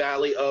means the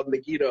valley of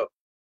Megiddo.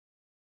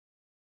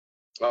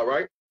 All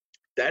right.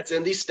 That's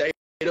in the state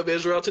of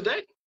Israel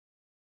today.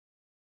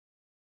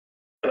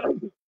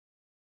 And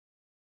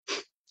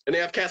they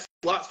have cast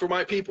lots for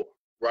my people,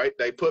 right?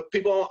 They put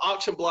people on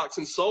auction blocks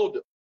and sold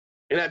them,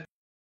 and have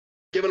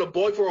given a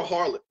boy for a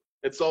harlot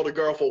and sold a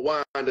girl for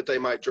wine that they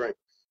might drink,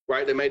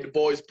 right? They made the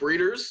boys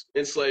breeders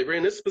in slavery,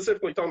 and this is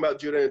specifically talking about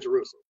Judah and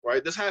Jerusalem,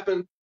 right? This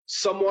happened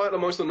somewhat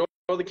amongst the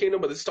northern kingdom,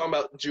 but this is talking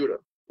about Judah,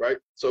 right?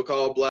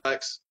 So-called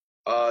blacks,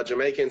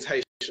 Jamaicans,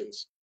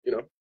 Haitians, you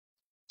know,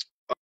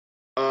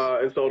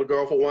 and sold a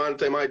girl for wine that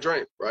they might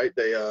drink, right?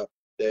 They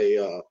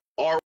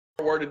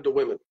R-worded the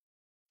women.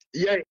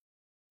 Yea,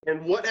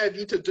 and what have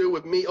you to do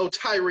with me, O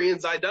Tyre and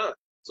Zidon?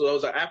 So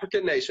those are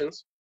African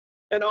nations,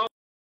 and all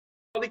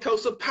the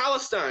coast of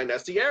Palestine,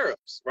 that's the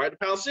Arabs, right? The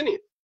Palestinians.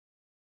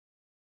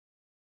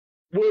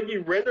 Will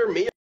you render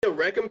me a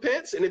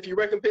recompense? And if you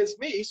recompense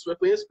me,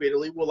 swiftly and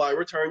speedily will I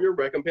return your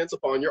recompense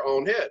upon your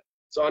own head.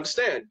 So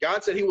understand,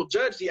 God said he will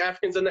judge the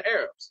Africans and the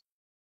Arabs.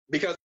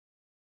 Because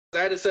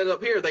that is set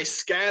up here, they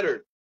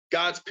scattered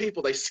God's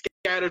people. They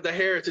scattered the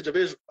heritage of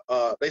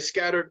Israel. They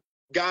scattered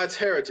God's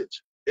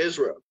heritage,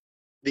 Israel,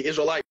 the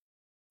Israelites,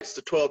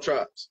 the 12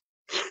 tribes.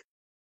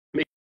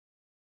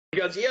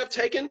 Because ye have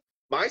taken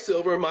my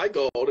silver and my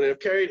gold, and have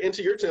carried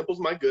into your temples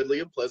my goodly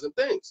and pleasant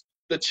things.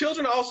 The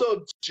children also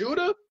of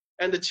Judah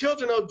and the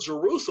children of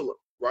Jerusalem,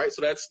 right?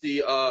 So that's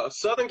the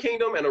southern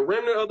kingdom and a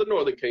remnant of the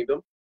northern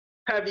kingdom,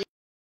 have ye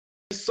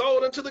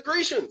sold unto the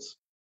Grecians,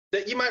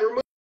 that ye might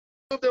remove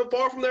them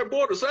far from their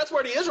borders. So that's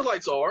where the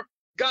Israelites are.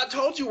 God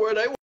told you where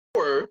they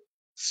were,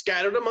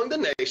 scattered among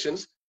the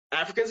nations.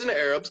 Africans and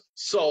Arabs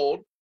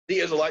sold the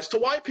Israelites to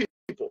white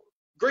people.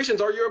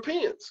 Grecians are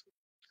Europeans.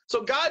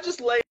 So God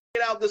just laid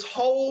out this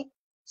whole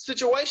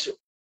situation.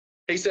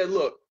 He said,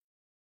 look,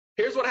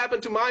 here's what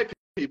happened to my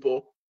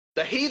people.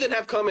 The heathen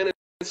have come in and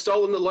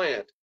stolen the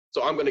land.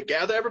 So I'm going to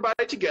gather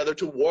everybody together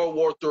to World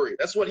War III.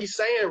 That's what he's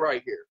saying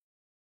right here.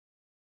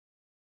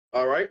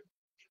 All right.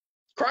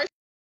 Christ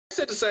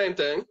said the same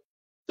thing,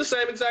 the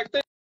same exact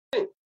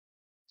thing.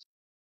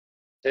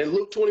 In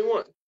Luke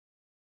 21.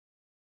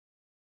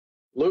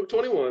 Luke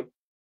 21.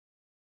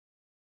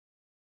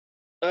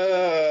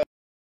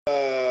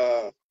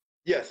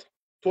 Yes,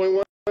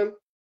 21.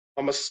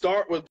 I'm going to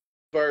start with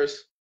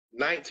verse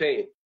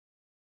 19.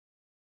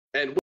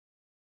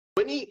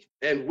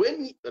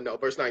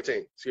 Verse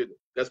 19, excuse me,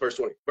 that's verse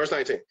 20. Verse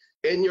 19,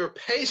 in your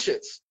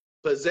patience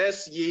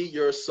possess ye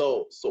your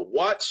souls. So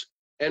watch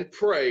and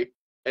pray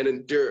and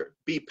endure.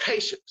 Be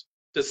patient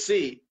to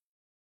see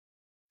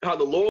how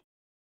the Lord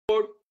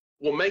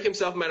will make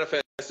himself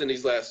manifest in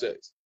these last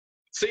days.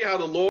 See how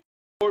the Lord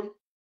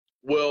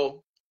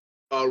will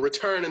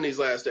return in these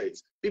last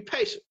days. Be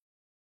patient.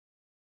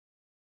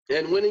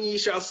 And when ye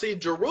shall see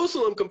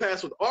Jerusalem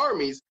compassed with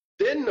armies,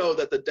 then know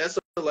that the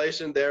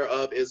desolation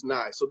thereof is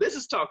nigh. So this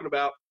is talking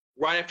about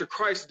right after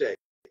Christ's day,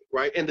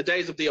 right? In the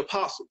days of the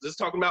apostles. This is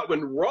talking about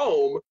when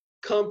Rome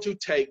come to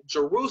take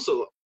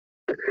Jerusalem.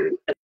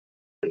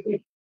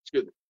 Excuse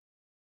me.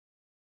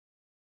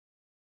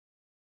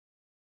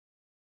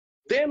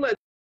 Then let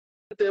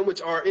them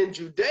which are in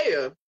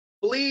Judea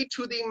flee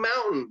to the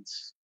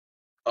mountains.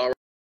 All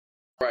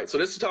right. So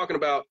this is talking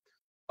about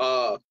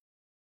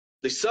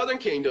the southern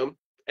kingdom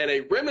and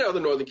a remnant of the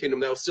northern kingdom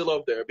that was still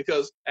over there,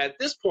 because at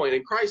this point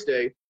in Christ's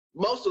day,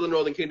 most of the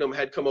northern kingdom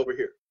had come over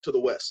here to the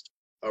west,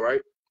 all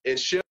right? In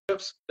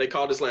ships, they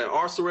called this land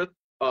Arsareth,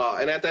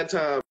 and at that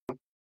time,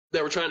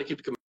 they were trying to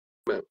keep the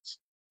commandments,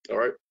 all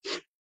right?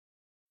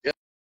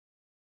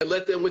 And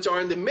let them which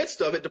are in the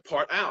midst of it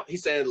depart out.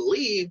 He's saying,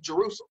 leave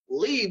Jerusalem,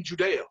 leave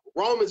Judea.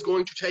 Rome is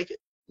going to take it.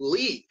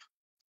 Leave,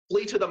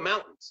 flee to the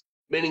mountains,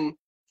 meaning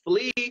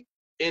flee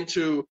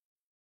into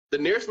the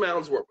nearest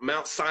mountains were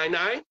Mount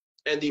Sinai,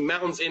 and the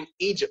mountains in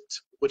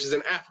Egypt, which is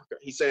in Africa.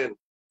 He's saying,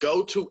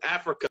 go to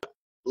Africa,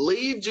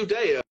 leave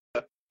Judea,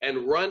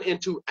 and run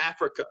into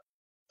Africa.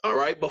 All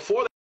right.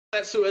 Before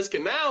that Suez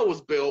Canal was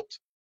built,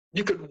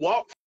 you could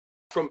walk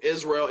from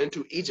Israel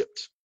into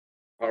Egypt.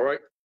 All right.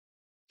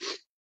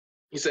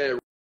 He said,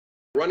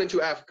 run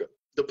into Africa,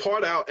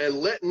 depart out, and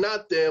let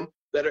not them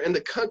that are in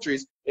the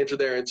countries enter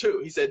therein too.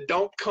 He said,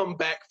 don't come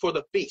back for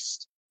the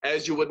feast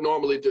as you would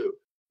normally do.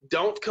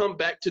 Don't come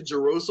back to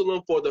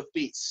Jerusalem for the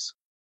feast.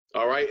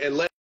 All right. And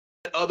let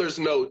others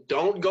know,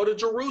 don't go to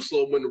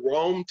Jerusalem when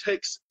Rome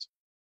takes it.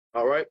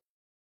 All right.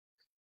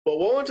 But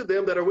woe unto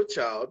them that are with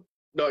child.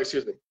 No,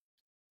 excuse me.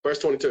 Verse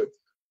 22.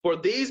 For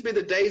these be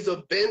the days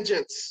of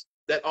vengeance,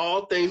 that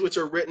all things which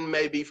are written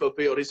may be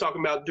fulfilled. He's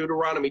talking about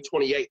Deuteronomy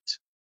 28.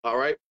 All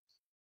right.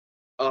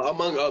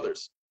 Among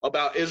others,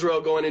 about Israel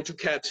going into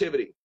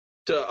captivity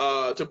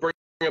to bring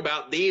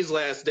about these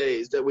last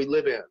days that we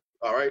live in.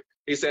 All right.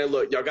 He's saying,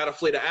 look, y'all got to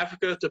flee to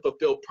Africa to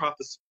fulfill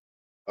prophecy.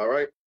 All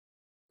right.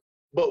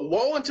 But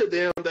woe unto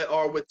them that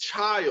are with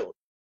child,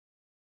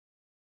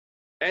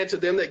 and to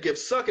them that give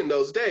suck in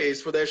those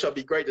days, for there shall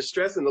be great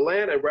distress in the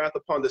land and wrath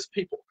upon this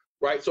people.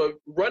 Right? So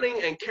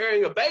running and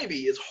carrying a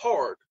baby is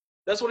hard.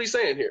 That's what he's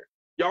saying here.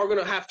 Y'all are going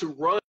to have to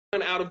run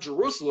out of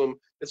Jerusalem.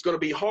 It's going to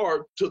be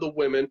hard to the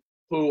women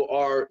who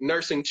are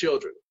nursing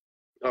children.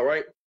 All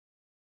right?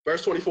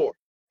 Verse 24.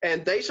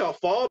 and they shall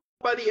fall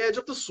by the edge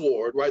of the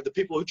sword, right? The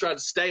people who tried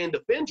to stay and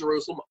defend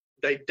Jerusalem,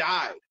 they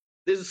died.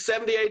 This is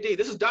 70 AD.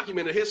 This is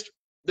documented history.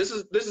 This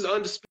is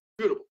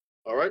undisputable,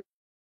 all right?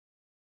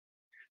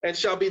 And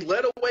shall be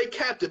led away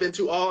captive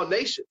into all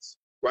nations,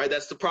 right?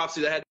 That's the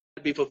prophecy that had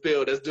to be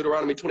fulfilled. That's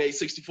Deuteronomy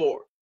 28:64.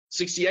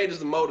 68 is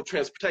the mode of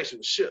transportation,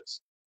 the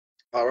ships,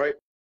 all right?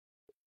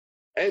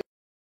 And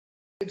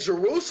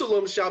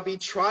Jerusalem shall be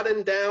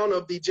trodden down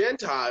of the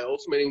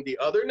Gentiles, meaning the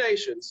other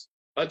nations,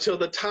 until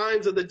the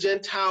times of the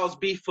Gentiles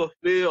be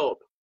fulfilled.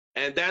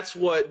 And that's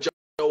what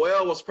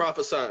Joel was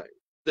prophesying,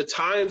 the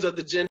times of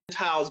the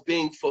Gentiles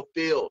being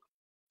fulfilled,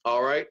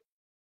 all right?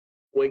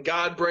 When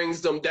God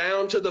brings them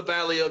down to the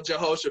valley of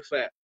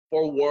Jehoshaphat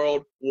for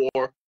World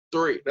War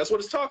III. That's what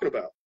it's talking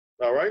about,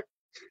 all right?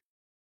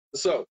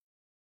 So,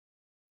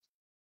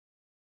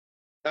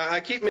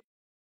 I keep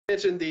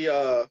mentioning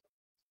the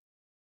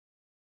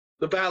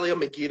valley of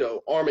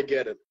Megiddo,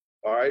 Armageddon,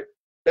 all right?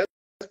 That's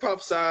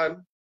prophesied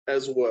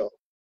as well.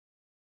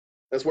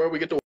 That's where we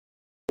get the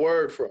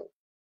word from.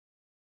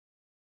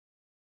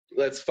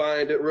 Let's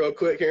find it real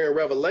quick here in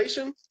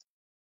Revelation.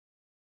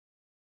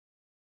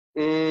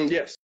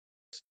 Yes.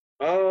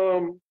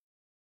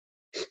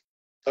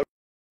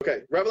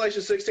 Okay,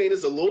 Revelation 16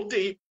 is a little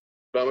deep,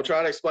 but I'm going to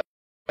try to explain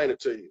it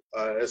to you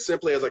as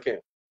simply as I can.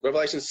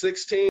 Revelation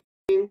 16,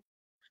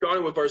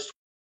 starting with verse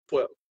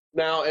 12.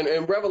 Now,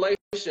 in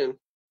Revelation,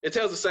 it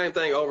tells the same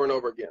thing over and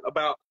over again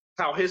about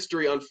how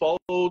history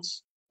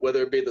unfolds,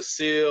 whether it be the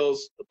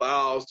seals, the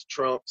vials, the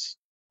trumps.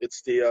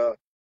 It's the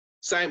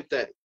same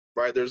thing,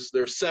 right? There's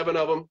 7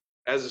 of them,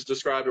 as is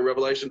described in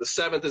Revelation. The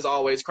 7th is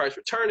always Christ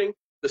returning.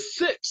 The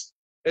 6th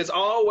is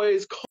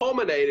always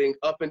culminating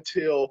up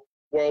until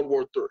World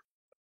War III.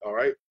 All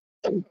right.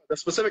 The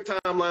specific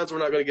timelines, we're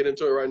not going to get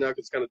into it right now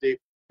because it's kind of deep.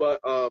 But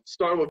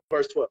starting with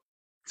verse 12,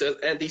 it says,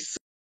 and the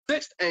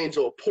 6th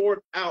angel poured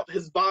out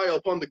his vial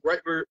upon the great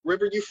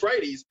river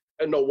Euphrates,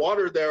 and the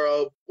water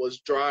thereof was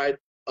dried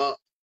up.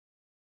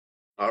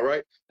 All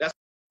right. That's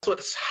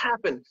what's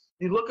happened.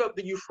 You look up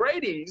the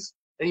Euphrates,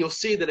 and you'll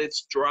see that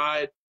it's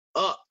dried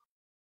up.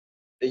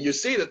 And you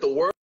see that the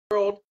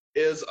world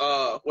is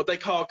what they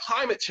call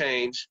climate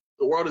change.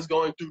 The world is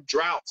going through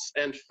droughts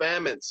and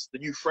famines.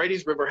 The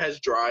Euphrates River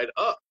has dried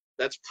up.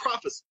 That's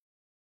prophecy.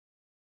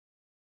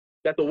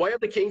 That the way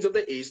of the kings of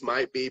the east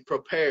might be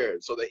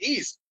prepared. So the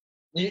east,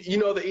 you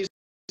know the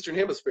eastern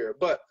hemisphere,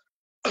 but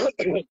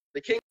the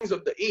kings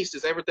of the east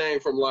is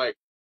everything from like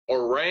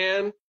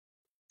Iran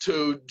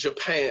to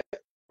Japan,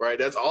 right?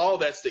 That's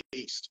the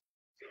east.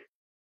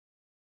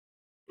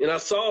 And I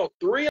saw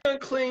 3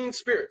 unclean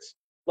spirits,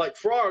 like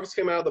frogs,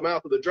 came out of the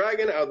mouth of the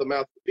dragon, out of the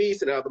mouth of the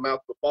beast, and out of the mouth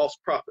of the false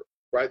prophet.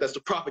 Right? That's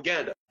the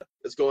propaganda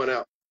that's going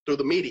out through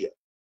the media.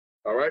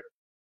 All right?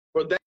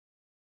 For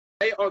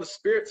they are the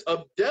spirits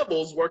of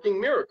devils working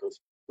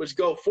miracles, which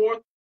go forth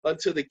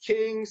unto the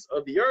kings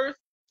of the earth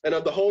and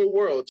of the whole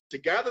world, to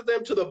gather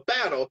them to the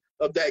battle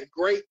of that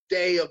great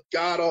day of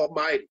God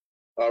Almighty.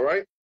 All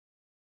right?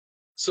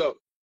 So,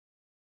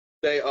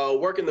 they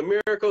work in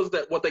the miracles,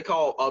 that what they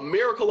call a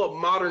miracle of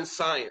modern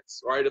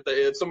science, right?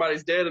 If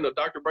somebody's dead and the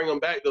doctor bring them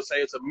back, they'll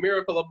say it's a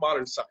miracle of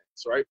modern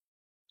science, right?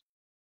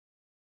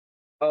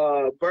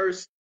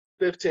 Verse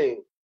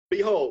 15,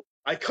 behold,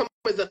 I come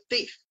as a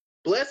thief.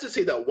 Blessed is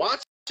he that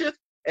watcheth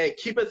and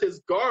keepeth his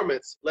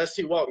garments, lest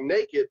he walk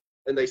naked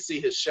and they see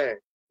his shame.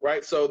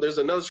 Right? So there's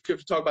another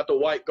scripture talking about the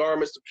white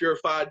garments, the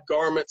purified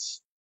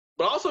garments.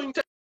 But also you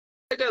can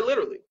take that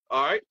literally.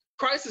 All right?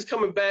 Christ is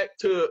coming back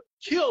to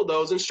kill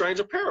those in strange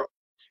apparel.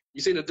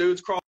 You see the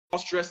dudes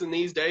cross-dressing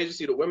these days. You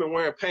see the women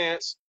wearing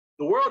pants.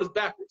 The world is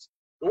backwards.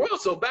 The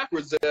world's so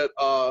backwards that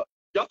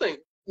y'all think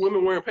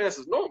women wearing pants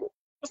is normal.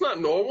 That's not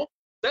normal.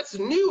 That's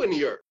new in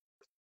the earth.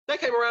 That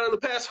came around in the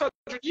past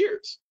 100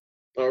 years.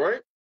 All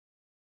right?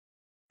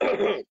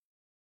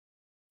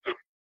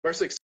 Verse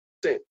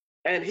 16.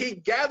 And he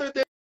gathered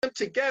them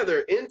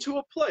together into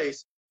a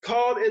place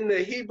called in the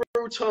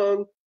Hebrew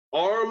tongue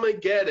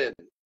Armageddon.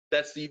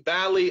 That's the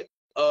valley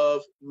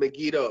of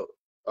Megiddo.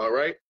 All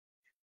right?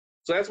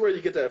 So that's where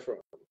you get that from.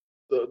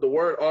 The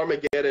word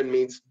Armageddon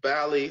means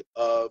valley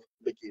of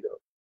Megiddo.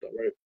 All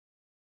right?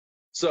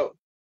 So,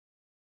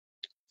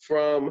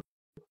 from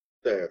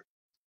there.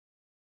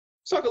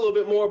 Let's talk a little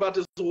bit more about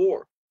this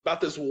war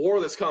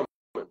that's coming.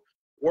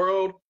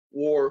 World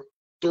War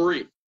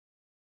III.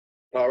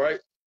 All right?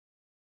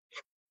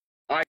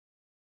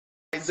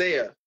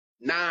 Isaiah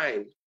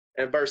 9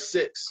 and verse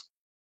 6.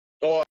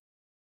 Or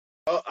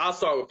I'll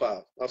start with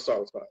 5.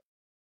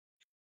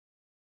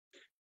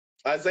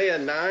 Isaiah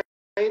 9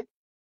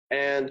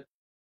 and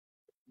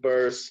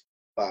verse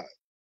 5.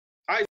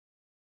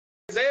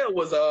 Isaiah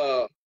was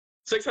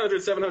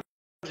 600, 700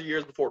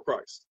 years before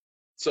Christ.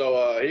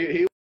 So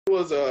he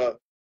was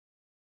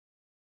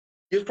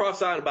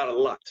prophesying about a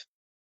lot.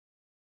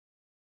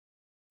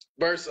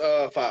 Verse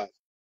 5.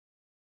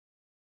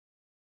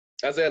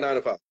 Isaiah 9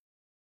 and 5.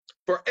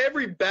 For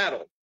every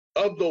battle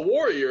of the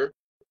warrior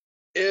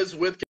is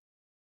with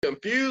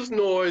confused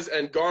noise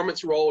and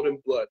garments rolled in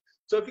blood.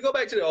 So if you go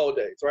back to the old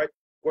days, right,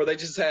 where they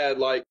just had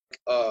like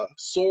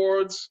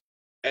swords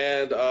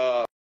and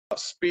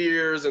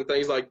spears and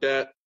things like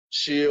that,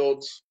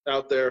 shields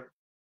out there.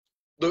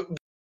 The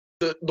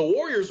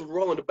warriors would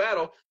roll into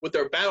battle with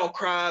their battle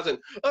cries and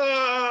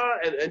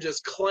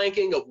just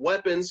clanking of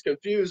weapons,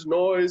 confused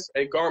noise,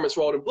 and garments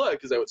rolled in blood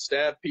because they would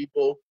stab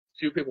people,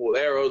 shoot people with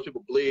arrows,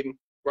 people bleeding,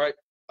 right?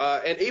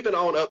 And even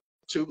on up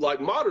to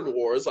like modern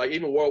wars, like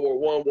even World War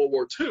I, World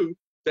War II,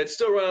 they'd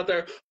still run out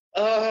there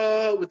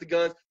with the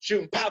guns,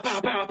 shooting pow,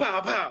 pow, pow,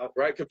 pow, pow,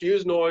 right?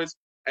 Confused noise,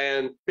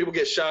 and people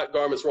get shot,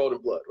 garments rolled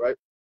in blood, right?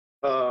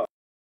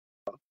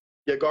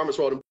 Yeah, garments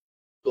rolled in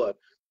blood.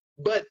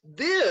 But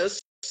this,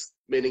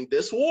 meaning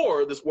this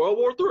war, this World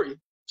War III,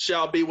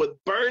 shall be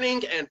with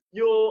burning and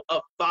fuel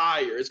of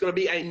fire. It's going to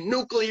be a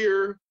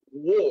nuclear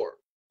war.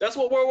 That's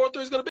what World War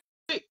III is going to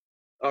be.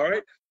 All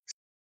right.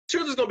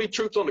 Sure, there's going to be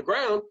troops on the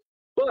ground,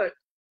 but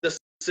the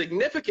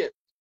significant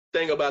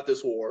thing about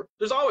this war,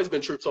 there's always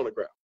been troops on the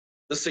ground.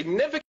 The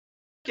significant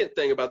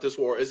thing about this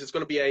war is it's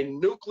going to be a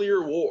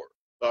nuclear war.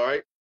 All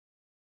right.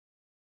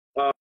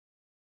 I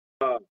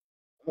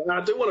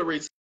do want to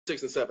read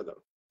 6 and 7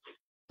 though.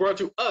 For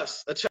unto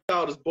us a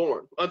child is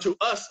born, unto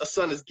us a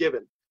son is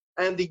given,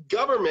 and the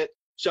government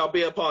shall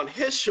be upon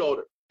his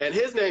shoulder, and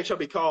his name shall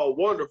be called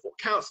Wonderful,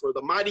 Counselor,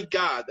 the Mighty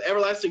God, the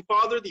Everlasting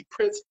Father, the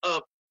Prince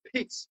of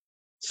Peace.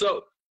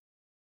 So,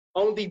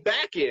 on the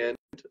back end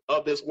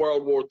of this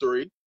World War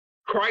III,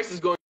 Christ is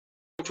going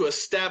to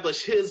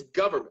establish his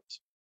government,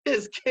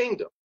 his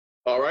kingdom,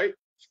 all right?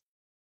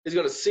 He's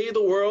going to see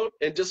the world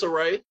in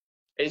disarray, and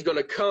he's going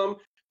to come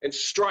and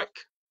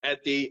strike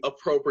at the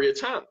appropriate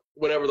time,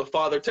 whenever the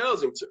Father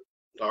tells him to.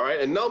 All right.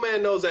 And no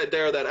man knows that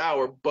day or that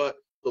hour but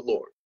the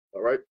Lord.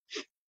 All right.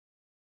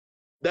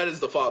 That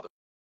is the Father.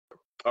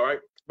 All right.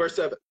 Verse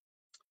 7.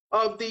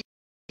 Of the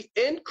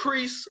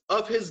increase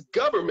of his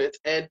government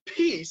and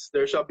peace,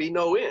 there shall be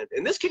no end.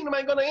 And this kingdom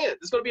ain't going to end.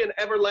 It's going to be an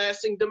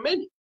everlasting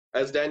dominion,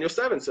 as Daniel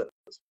 7 says.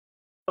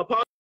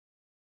 Upon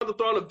the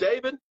throne of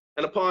David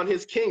and upon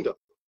his kingdom,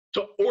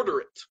 to order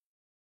it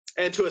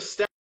and to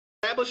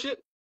establish it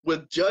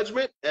with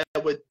judgment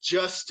and with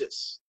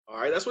justice. All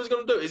right, that's what he's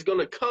going to do. He's going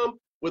to come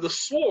with a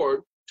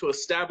sword to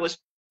establish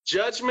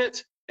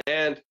judgment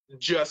and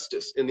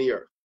justice in the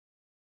earth.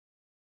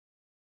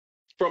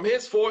 From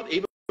henceforth,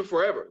 even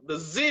forever, the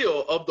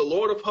zeal of the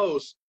Lord of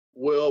hosts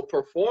will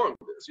perform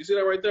this. You see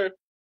that right there?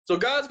 So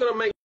God's going to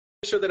make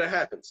sure that it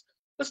happens.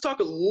 Let's talk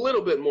a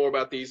little bit more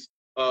about these,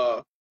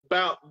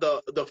 about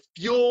the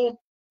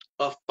fuel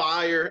of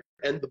fire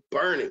and the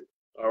burning.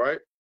 All right,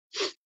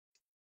 let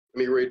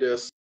me read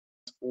this.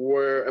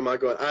 Where am I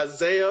going?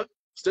 Isaiah,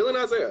 still in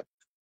Isaiah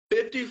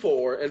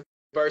 54 and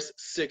verse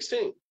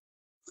 16.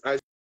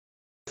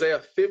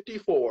 Isaiah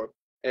 54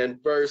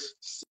 and verse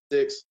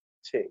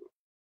 16.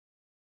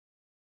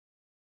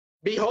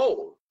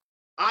 Behold,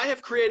 I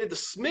have created the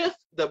smith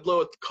that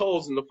bloweth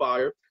coals in the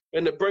fire,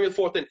 and that bringeth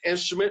forth an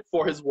instrument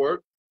for his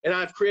work, and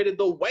I have created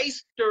the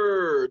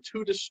waster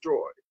to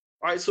destroy.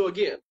 All right, so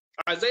again,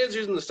 Isaiah's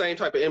using the same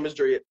type of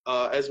imagery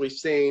as we've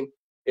seen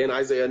in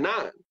Isaiah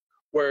 9,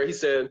 where he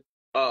said,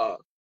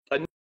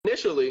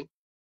 initially,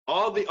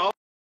 all the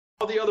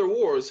other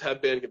wars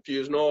have been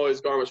confused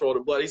noise, garments rolled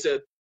in blood. He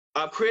said,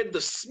 I've created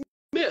the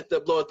smith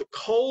that bloweth the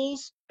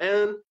coals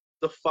and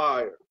the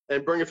fire,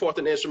 and bringeth forth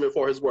an instrument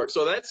for his work.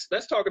 So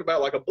that's talking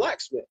about like a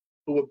blacksmith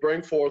who would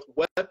bring forth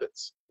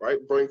weapons, right?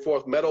 Bring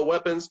forth metal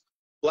weapons.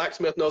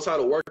 Blacksmith knows how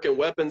to work in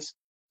weapons,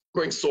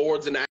 bring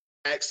swords and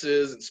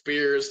axes and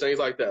spears, things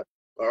like that.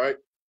 All right.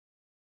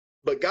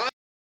 But God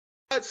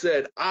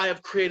said, I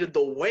have created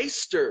the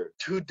waster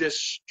to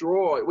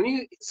destroy. When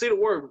you see the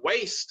word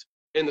waste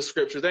in the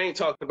scripture, they ain't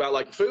talking about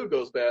like food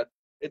goes bad.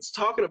 It's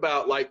talking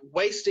about like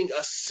wasting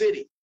a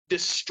city,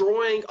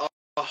 destroying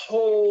a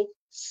whole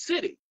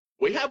city.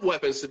 We have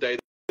weapons today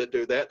that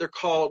do that. They're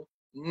called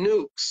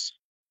nukes.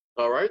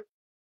 All right.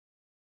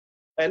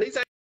 And these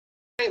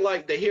ain't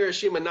like the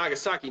Hiroshima and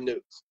Nagasaki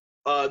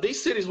nukes.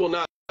 These cities will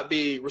not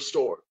be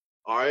restored.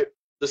 All right.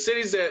 The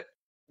cities that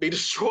be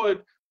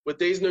destroyed with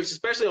these nukes,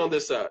 especially on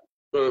this side,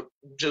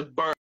 just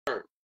burn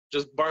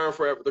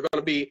forever. They're going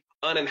to be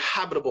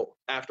uninhabitable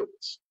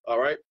afterwards. All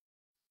right.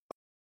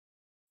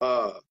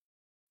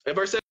 And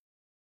verse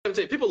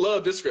 17, people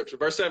love this scripture.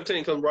 Verse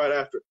 17 comes right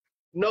after.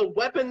 No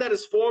weapon that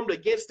is formed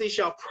against thee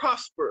shall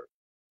prosper.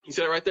 He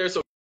said it right there.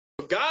 So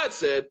God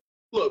said,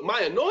 look,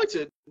 my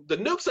anointed, the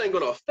nukes ain't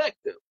going to affect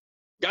them.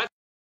 God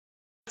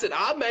said,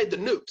 I made the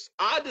nukes.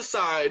 I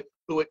decide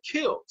who it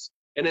kills.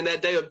 And in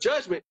that day of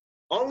judgment,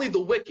 only the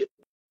wicked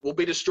will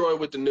be destroyed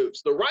with the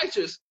nukes. The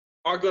righteous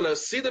are going to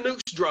see the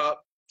nukes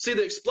drop, see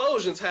the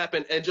explosions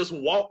happen, and just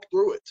walk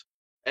through it.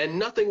 And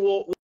nothing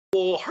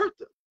will hurt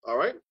them. All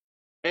right?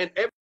 And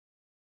every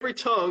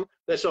tongue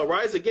that shall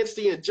rise against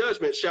thee in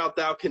judgment shalt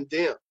thou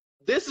condemn.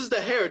 This is the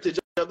heritage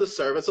of the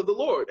servants of the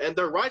Lord, and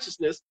their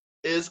righteousness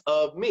is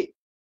of me,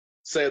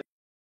 said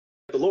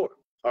the Lord.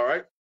 All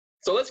right?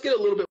 So let's get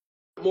a little bit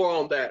more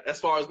on that. As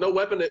far as no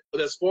weapon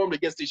that's formed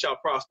against thee shall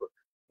prosper.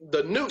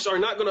 The nukes are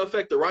not going to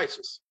affect the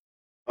righteous.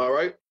 All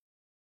right?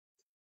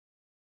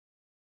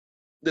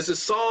 This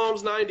is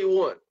Psalms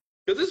 91.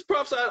 Because this is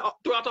prophesied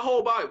throughout the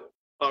whole Bible.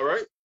 All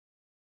right?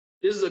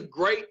 This is a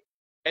great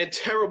and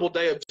terrible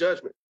day of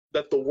judgment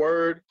that the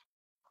word,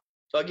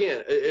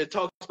 again, it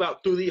talks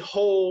about through the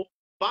whole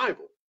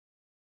Bible.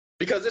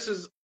 Because this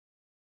is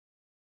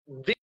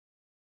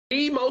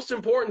the most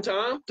important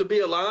time to be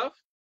alive.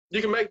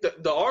 You can make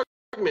the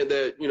argument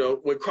that, you know,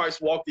 when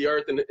Christ walked the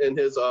earth in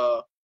his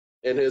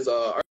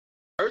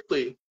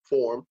earthly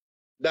form,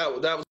 that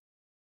was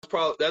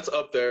probably, that's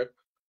up there.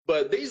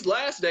 But these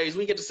last days,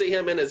 we get to see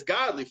him in his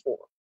godly form,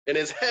 in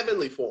his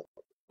heavenly form,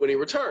 when he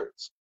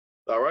returns.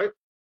 All right?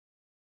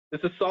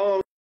 This is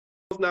Psalm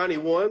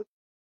 91.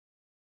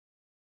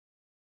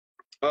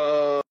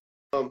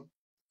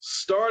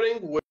 Starting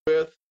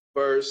with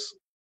verse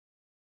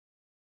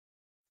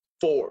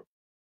 4.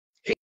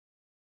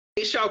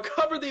 He shall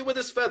cover thee with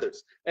his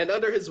feathers, and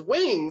under his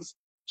wings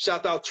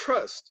shalt thou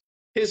trust.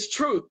 His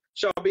truth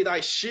shall be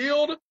thy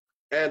shield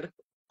and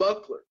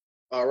buckler.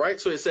 All right?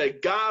 So it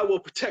said, God will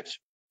protect you.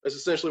 That's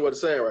essentially what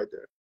it's saying right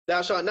there.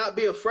 Thou shalt not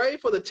be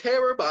afraid for the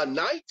terror by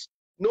night,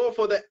 nor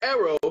for the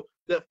arrow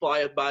that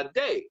flieth by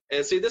day.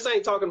 And see, this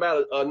ain't talking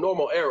about a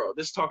normal arrow.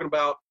 This is talking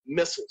about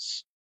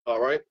missiles. All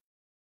right?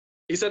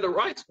 He said the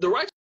righteous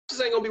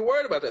ain't going to be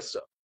worried about that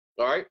stuff.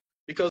 All right?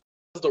 Because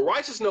the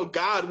righteous know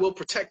God will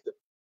protect them.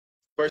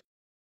 Verse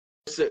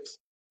 6.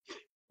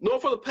 Nor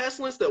for the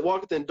pestilence that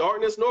walketh in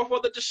darkness, nor for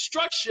the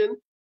destruction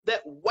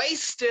that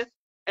wasteth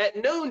at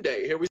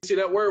noonday. Here we see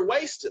that word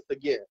wasteth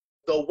again.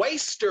 The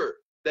waster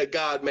that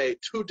God made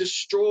to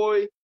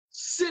destroy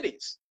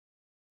cities.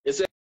 It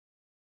said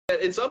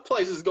that in some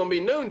places it's going to be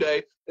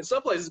noonday, in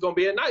some places it's going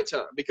to be at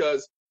nighttime,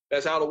 because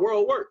that's how the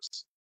world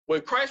works.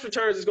 When Christ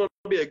returns, it's going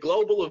to be a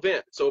global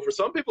event. So for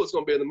some people, it's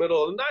going to be in the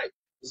middle of the night.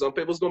 For some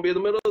people, it's going to be in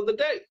the middle of the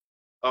day.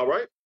 All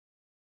right?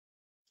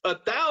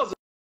 1,000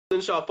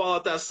 shall fall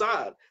at thy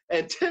side,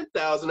 and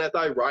 10,000 at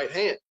thy right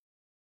hand.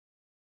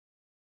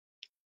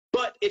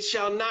 But it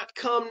shall not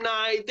come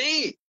nigh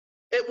thee.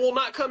 It will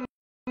not come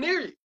near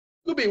you.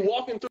 You'll be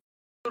walking through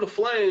the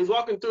flames,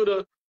 walking through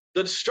the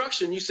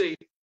destruction. You say,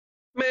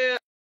 man,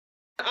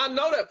 I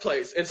know that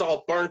place. It's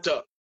all burnt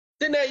up.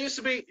 Didn't that used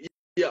to be?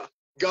 Yeah,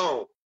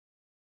 gone.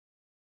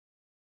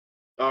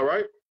 All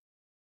right?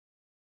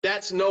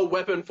 That's no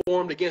weapon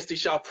formed against thee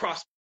shall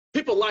prosper.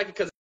 People like it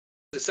because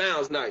it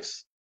sounds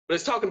nice. But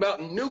it's talking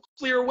about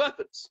nuclear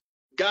weapons.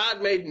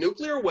 God made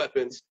nuclear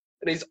weapons,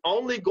 and he's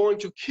only going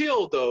to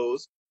kill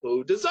those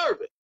who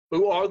deserve it,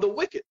 who are the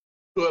wicked,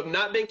 who have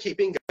not been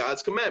keeping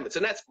God's commandments.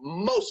 And that's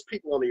most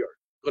people on the earth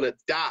going to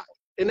die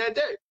in that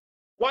day.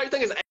 Why do you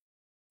think it's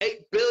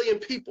 8 billion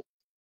people?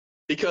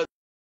 Because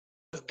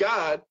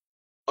God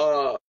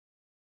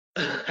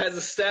has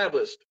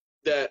established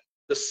that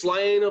the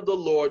slain of the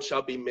Lord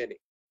shall be many,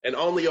 and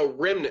only a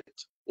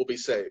remnant will be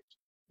saved.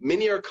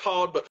 Many are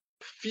called, but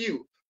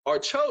few are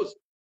chosen.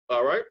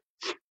 All right?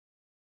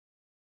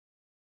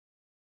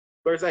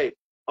 Verse 8.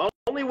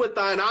 Only with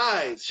thine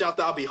eyes shalt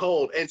thou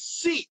behold and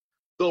see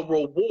the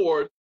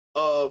reward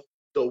of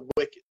the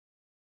wicked.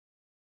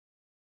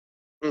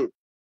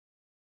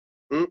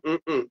 We're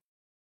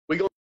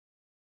going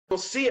to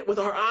see it with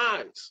our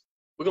eyes.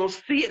 We're going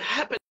to see it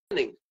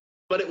happening,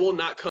 but it will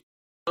not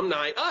come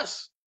nigh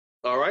us.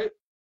 All right?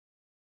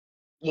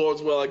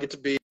 Lord's will, I get to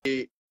be,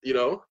 you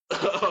know,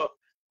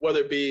 whether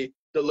it be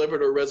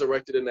delivered or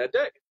resurrected in that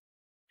day.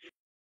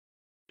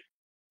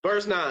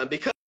 Verse 9,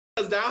 because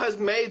thou hast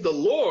made the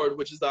Lord,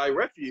 which is thy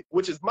refuge,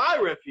 which is my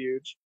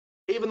refuge,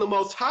 even the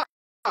Most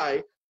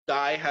High,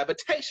 thy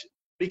habitation.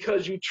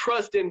 Because you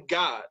trust in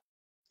God,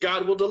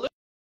 God will deliver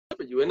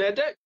you in that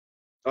day.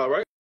 All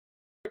right?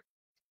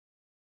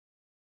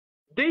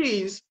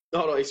 There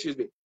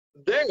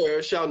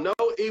shall no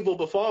evil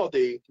befall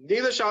thee,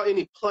 neither shall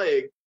any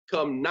plague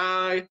come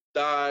nigh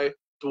thy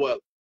dwelling.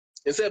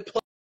 It said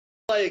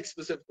plague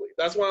specifically.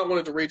 That's why I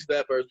wanted to read to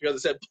that verse, because it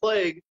said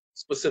plague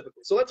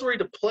specifically. So let's read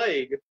the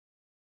plague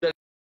that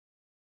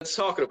it's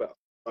talking about.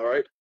 All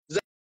right?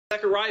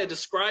 Zechariah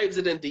describes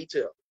it in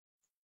detail.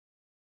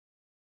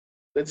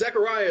 And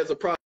Zechariah is a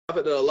prophet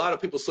that a lot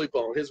of people sleep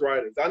on, his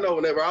writings. I know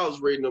whenever I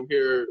was reading them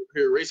here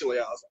recently,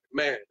 I was like,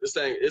 man, this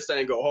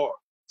thing go hard.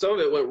 Some of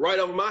it went right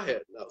over my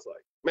head. And I was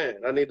like, man,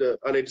 I need to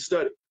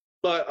study.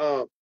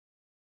 But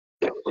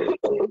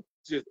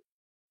excuse me.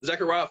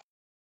 Zechariah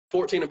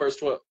 14 and verse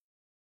 12.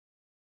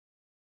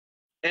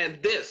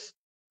 And this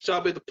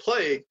shall be the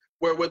plague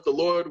wherewith the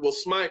Lord will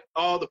smite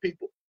all the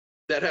people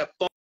that have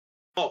fought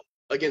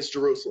against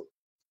Jerusalem.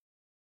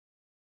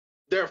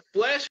 Their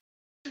flesh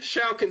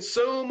shall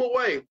consume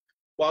away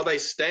while they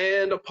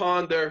stand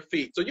upon their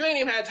feet. So you ain't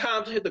even had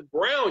time to hit the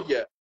ground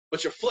yet,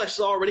 but your flesh is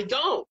already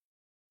gone.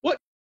 What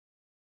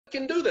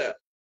can do that?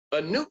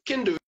 A nuke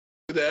can do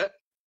that.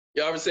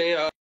 Y'all ever seen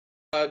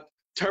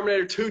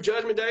Terminator 2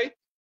 Judgment Day,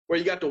 where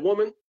you got the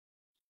woman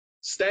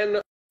standing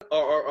up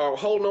or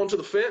holding on to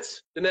the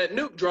fence, then that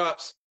nuke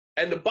drops,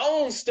 and the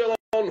bone's still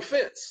on the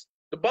fence.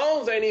 The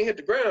bones ain't even hit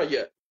the ground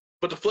yet,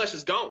 but the flesh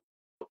is gone.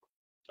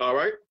 All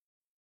right?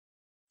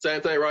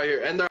 Same thing right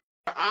here. And their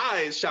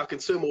eyes shall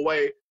consume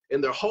away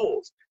in their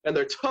holes, and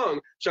their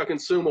tongue shall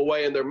consume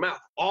away in their mouth.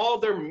 All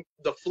the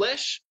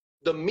flesh,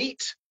 the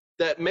meat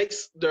that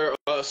makes their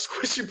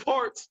squishy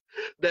parts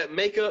that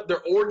make up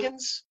their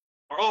organs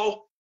are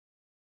all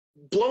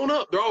blown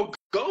up. They're all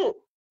gone.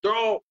 They're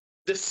all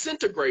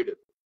disintegrated.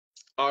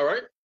 All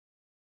right.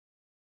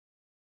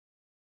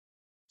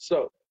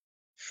 So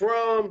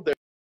from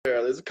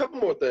there's a couple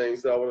more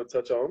things that I want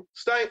to touch on.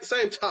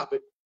 Same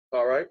topic.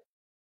 All right.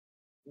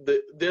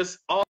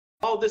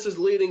 All this is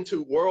leading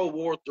to World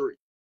War III.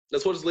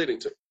 That's what it's leading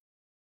to.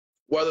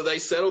 Whether they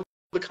settle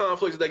the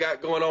conflicts they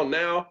got going on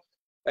now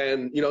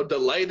and,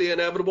 delay the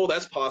inevitable,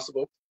 that's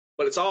possible.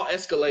 But it's all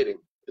escalating.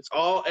 It's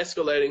all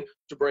escalating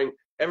to bring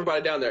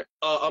everybody down there.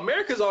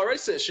 America's already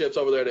sent ships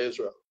over there to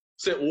Israel.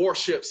 Sent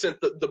warships, sent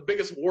the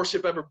biggest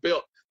warship ever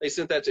built. They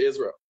sent that to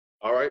Israel.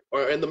 All right.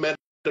 Or in the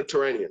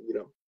Mediterranean,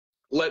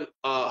 letting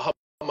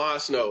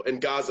Hamas know in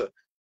Gaza,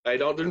 hey,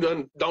 don't do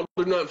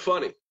nothing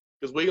funny,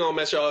 because we gonna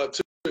mess y'all up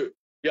too.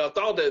 Y'all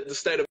thought that the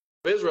state of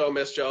Israel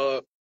messed y'all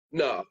up.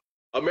 No,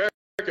 America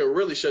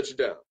really shut you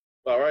down.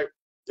 All right,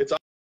 it's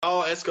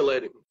all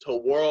escalating to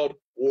World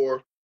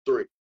War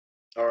III.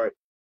 All right,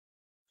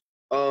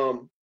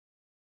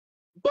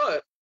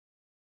 but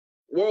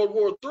World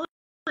War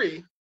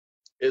III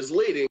is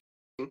leading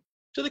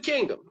to the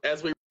kingdom,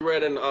 as we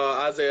read in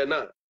Isaiah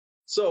 9.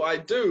 So I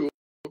do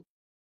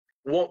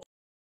want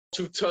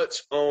to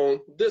touch on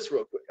this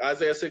real quick,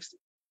 Isaiah 60.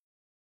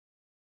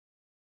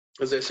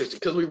 Isaiah 60,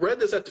 because we read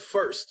this at the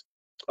first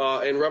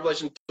in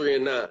Revelation 3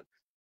 and 9,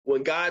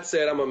 when God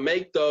said, I'm going to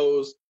make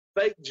those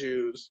fake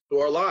Jews who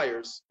are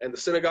liars and the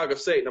synagogue of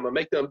Satan, I'm going to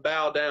make them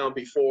bow down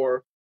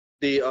before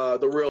the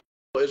real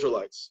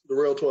Israelites, the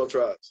real 12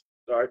 tribes.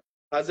 All right,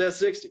 Isaiah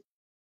 60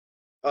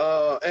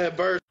 and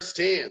verse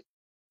 10.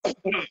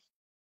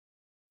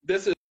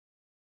 This is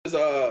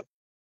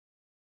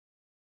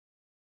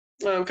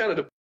I'm kind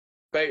of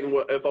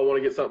debating if I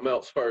want to get something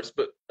else first,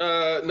 but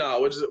no,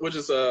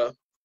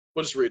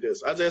 we'll just read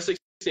this. Isaiah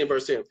 16,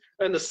 verse 10.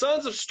 And the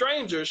sons of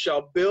strangers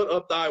shall build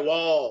up thy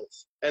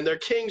walls, and their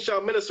kings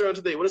shall minister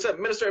unto thee. What does that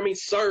minister? It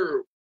means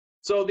serve.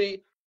 So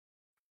the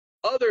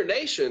other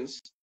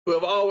nations who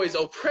have always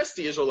oppressed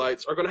the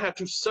Israelites are going to have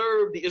to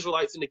serve the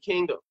Israelites in the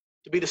kingdom,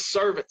 to be the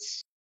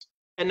servants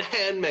and the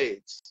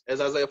handmaids,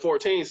 as Isaiah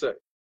 14 says.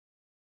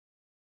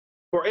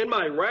 For in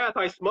my wrath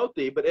I smote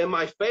thee, but in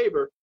my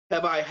favor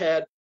have I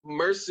had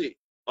mercy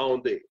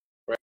on thee.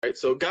 Right?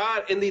 So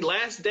God, in the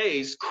last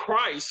days,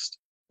 Christ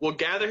will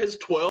gather his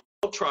 12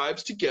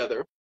 tribes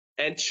together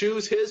and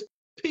choose his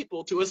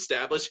people to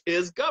establish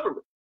his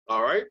government.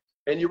 All right?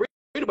 And you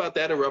read about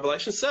that in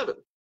Revelation 7.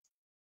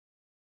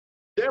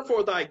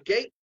 Therefore thy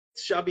gates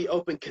shall be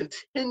open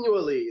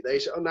continually. They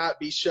shall not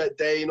be shut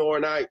day nor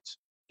night,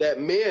 that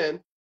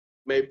men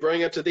may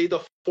bring unto thee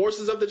the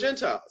forces of the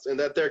Gentiles, and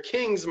that their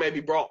kings may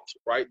be brought,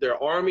 right?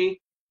 Their army,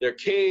 their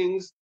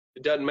kings,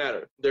 it doesn't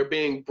matter. They're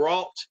being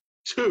brought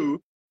to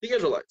the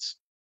Israelites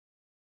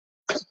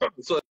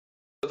so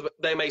that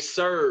they may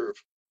serve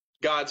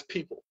God's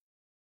people.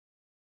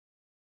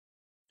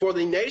 For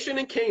the nation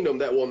and kingdom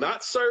that will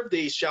not serve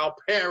thee shall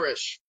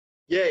perish.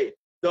 Yea,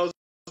 those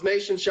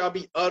nations shall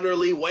be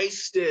utterly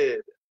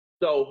wasted.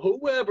 So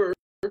whoever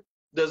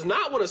does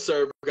not want to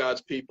serve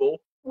God's people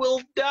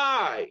will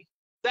die.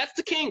 That's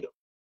the kingdom.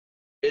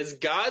 It's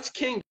God's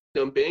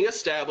kingdom being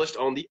established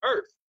on the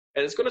earth.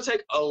 And it's going to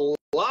take a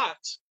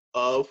lot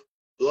of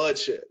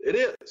bloodshed. It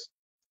is.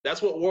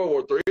 That's what World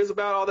War III is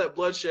about, all that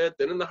bloodshed,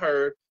 then in the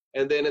herd,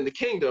 and then in the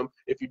kingdom.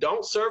 If you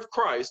don't serve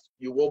Christ,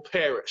 you will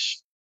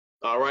perish.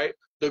 All right?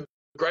 The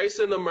grace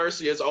and the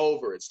mercy is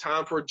over. It's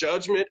time for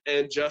judgment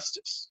and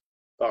justice.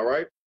 All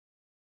right?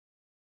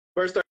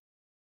 Verse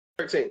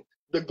 13.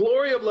 The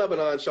glory of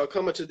Lebanon shall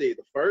come unto thee,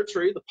 the fir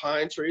tree, the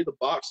pine tree, the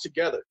box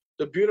together,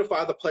 to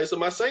beautify the place of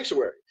my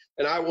sanctuary.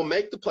 And I will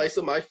make the place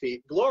of my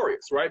feet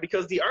glorious, right?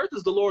 Because the earth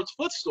is the Lord's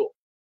footstool.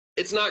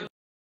 It's not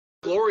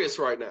glorious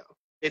right now.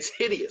 It's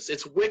hideous.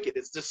 It's wicked.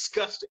 It's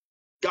disgusting.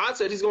 God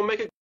said he's going to make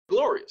it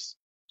glorious.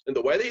 And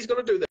the way that he's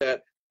going to do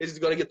that is he's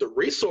going to get the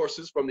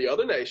resources from the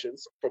other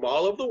nations, from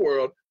all over the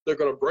world. They're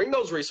going to bring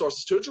those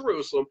resources to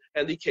Jerusalem,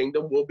 and the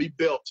kingdom will be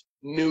built.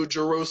 New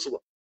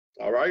Jerusalem.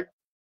 All right?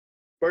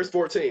 Verse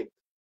 14.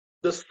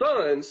 The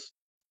sons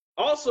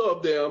also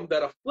of them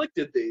that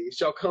afflicted thee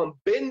shall come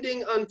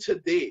bending unto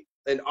thee,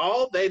 and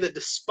all they that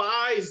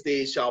despise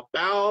thee shall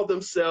bow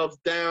themselves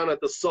down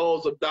at the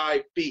soles of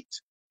thy feet.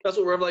 That's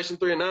what Revelation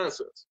 3 and 9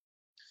 says.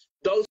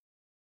 Those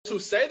who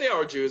say they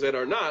are Jews and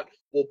are not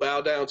will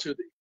bow down to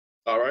thee.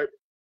 All right?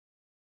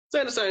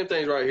 Saying the same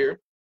things right here.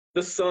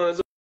 The sons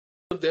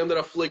of them that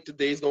afflicted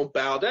thee is going to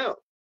bow down.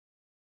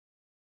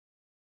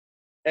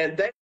 And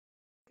they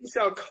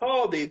shall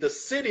call thee the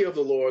city of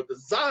the Lord, the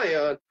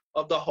Zion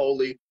of the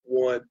Holy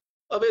One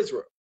of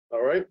Israel.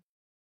 All right?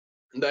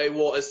 And they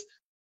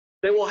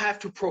will have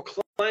to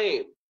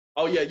proclaim,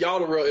 oh yeah, y'all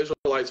the real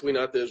Israelites, we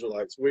not the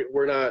Israelites.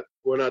 We're not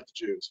the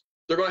Jews.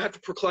 They're going to have to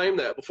proclaim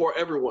that before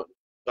everyone.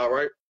 All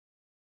right?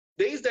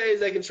 These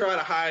days they can try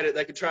to hide it,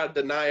 they can try to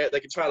deny it, they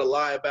can try to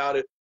lie about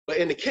it. But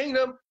in the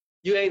kingdom,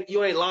 you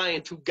ain't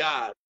lying to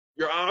God.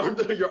 Your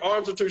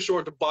arms are too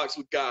short to box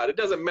with God. It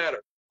doesn't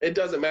matter. It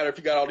doesn't matter if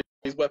you got all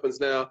these weapons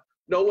now.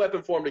 no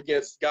weapon formed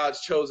against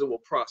God's chosen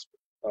will prosper.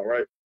 All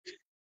right.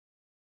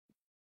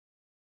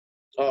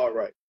 All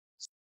right.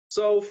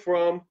 So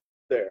from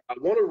there, I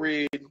want to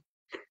read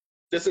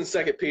this in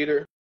 2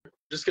 Peter,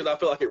 just because I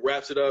feel like it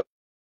wraps it up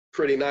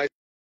pretty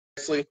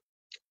nicely.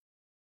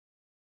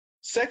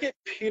 2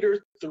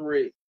 Peter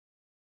 3.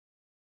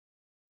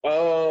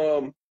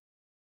 I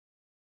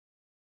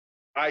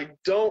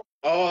don't.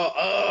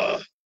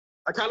 I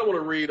kind of want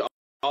to read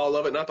all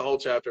of it, not the whole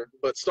chapter,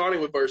 but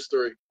starting with verse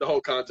 3, the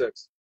whole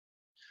context.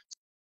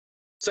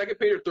 2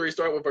 Peter 3,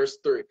 starting with verse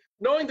 3.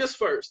 Knowing this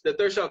first, that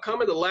there shall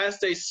come in the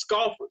last days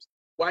scoffers,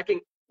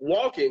 walking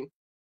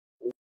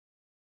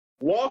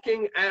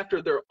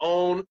after their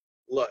own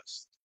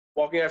lust.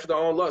 Walking after their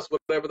own lust,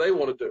 whatever they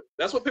want to do.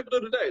 That's what people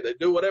do today. They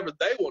do whatever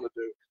they want to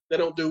do. They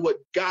don't do what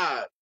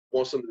God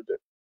wants them to do.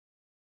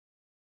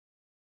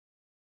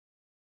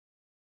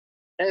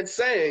 And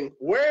saying,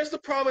 where's the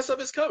promise of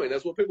his coming?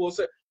 That's what people will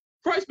say.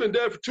 Christ's been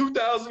dead for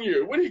 2,000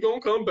 years. When are he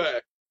going to come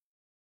back?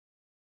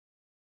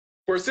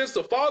 For since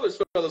the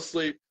fathers fell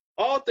asleep,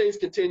 all things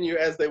continue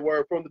as they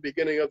were from the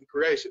beginning of the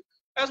creation.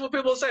 That's what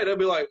people will say. They'll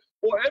be like,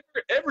 well,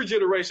 every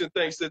generation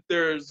thinks that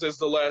theirs is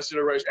the last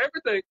generation.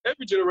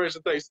 Every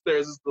generation thinks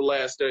theirs is the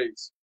last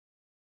days.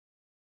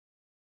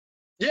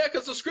 Yeah,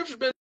 because the scripture's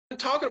been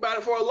talking about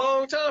it for a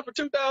long time, for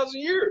 2,000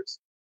 years.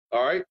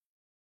 All right?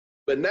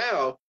 But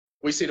now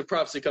we see the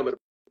prophecy coming to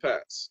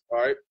pass. All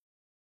right?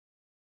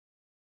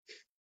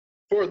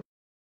 For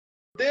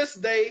this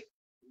they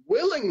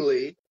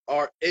willingly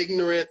are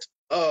ignorant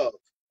of,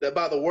 that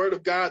by the word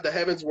of God the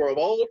heavens were of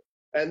old,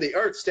 and the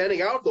earth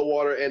standing out of the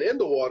water and in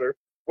the water,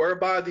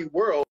 whereby the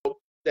world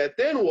that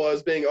then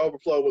was being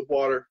overflowed with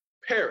water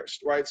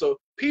perished. Right? So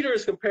Peter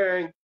is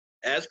comparing,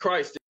 as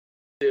Christ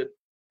did,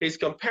 he's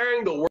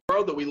comparing the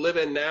world that we live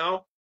in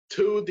now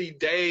to the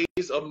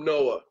days of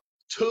Noah,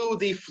 to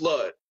the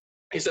flood.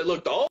 He said,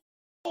 look, the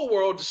whole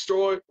world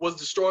was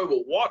destroyed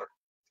with water.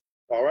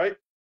 All right?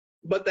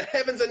 But the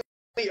heavens and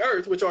the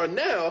earth, which are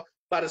now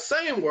by the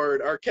same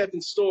word, are kept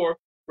in store,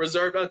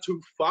 reserved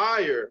unto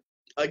fire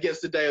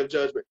against the day of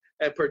judgment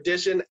and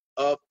perdition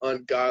of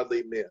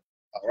ungodly men.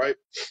 All right?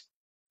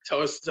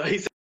 So he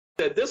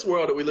said this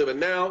world that we live in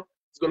now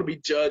is going to be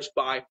judged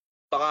by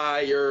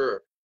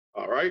fire.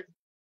 All right?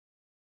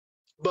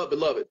 But,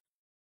 beloved,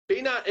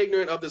 be not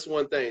ignorant of this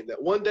one thing,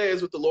 that one day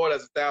is with the Lord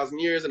as 1,000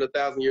 years, and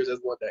 1,000 years as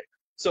one day.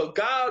 So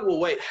God will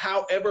wait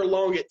however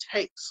long it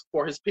takes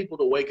for his people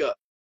to wake up.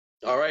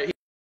 All right?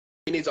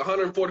 He needs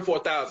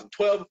 144,000,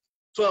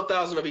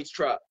 12,000 of each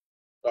tribe.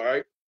 All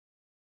right?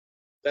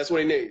 That's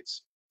what he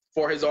needs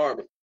for his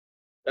army.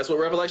 That's what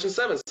Revelation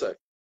 7 says.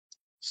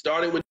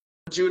 Starting with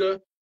Judah,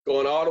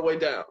 going all the way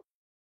down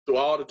through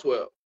all the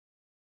 12.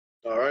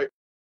 All right?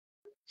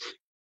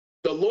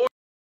 The Lord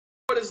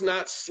is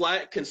not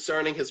slack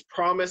concerning his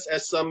promise,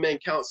 as some men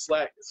count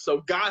slackness.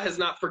 So God has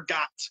not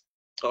forgot.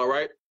 All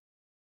right?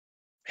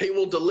 He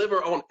will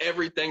deliver on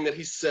everything that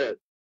he said.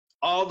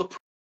 All the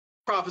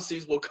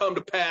prophecies will come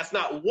to pass.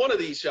 Not one of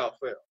these shall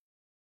fail.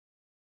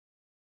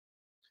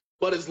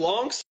 But his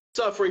long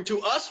suffering to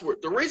usward.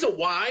 The reason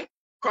why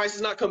Christ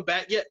has not come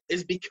back yet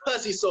is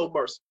because he's so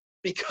merciful,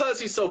 because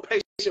he's so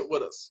patient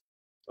with us.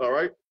 All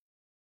right?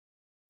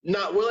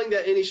 Not willing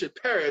that any should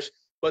perish,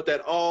 but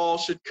that all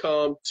should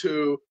come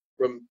to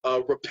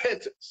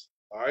repentance.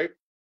 All right?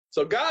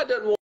 So God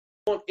doesn't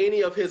want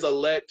any of his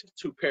elect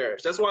to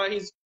perish. That's why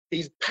he's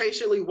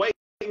patiently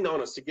waiting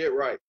on us to get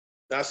right.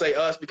 And I say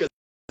us because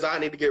I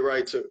need to get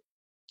right too.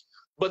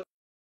 But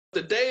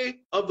the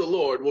day of the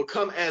Lord will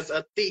come as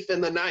a thief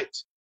in the night,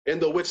 in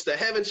the which the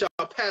heavens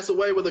shall pass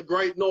away with a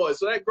great noise.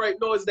 So that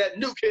great noise, that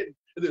nuke hitting,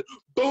 and then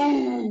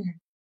boom.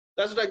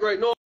 That's what that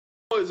great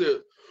noise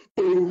is.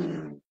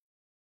 Boom.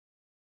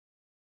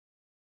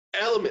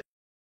 Elements.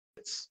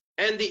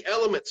 And the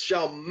elements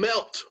shall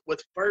melt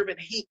with fervent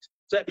heat.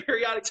 So that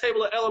periodic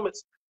table of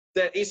elements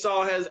that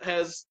Esau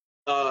has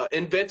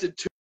invented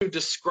to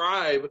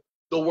describe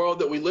the world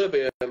that we live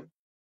in,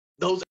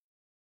 those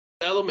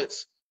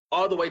elements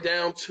all the way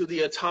down to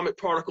the atomic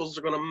particles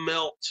are going to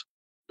melt.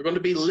 They're going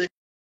to be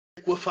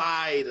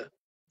liquefied,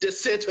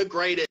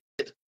 disintegrated.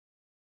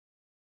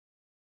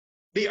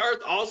 The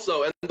earth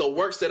also and the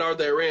works that are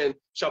therein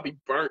shall be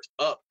burnt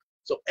up.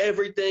 So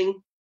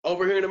everything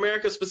over here in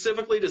America,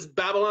 specifically this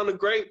Babylon the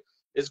Great,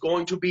 is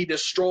going to be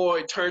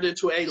destroyed, turned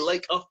into a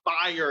lake of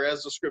fire,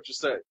 as the scriptures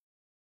say.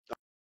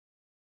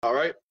 All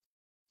right?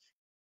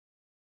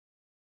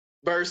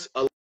 Verse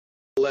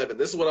 11.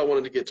 This is what I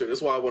wanted to get to. This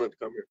is why I wanted to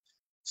come here.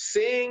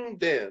 Seeing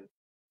then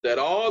that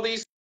all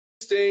these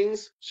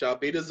things shall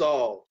be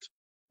dissolved,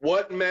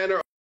 what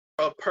manner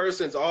of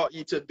persons ought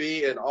ye to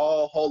be in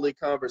all holy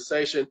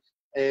conversation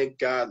and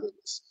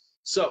godliness?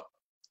 So,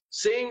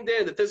 seeing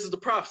then that this is the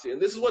prophecy,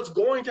 and this is what's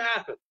going to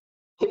happen,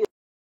 who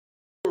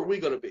are we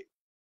going to be?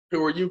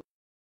 Who are you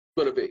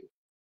going to be?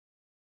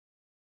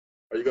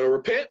 Are you going to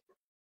repent?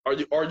 Are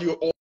you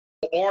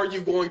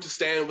going to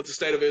stand with the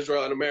state of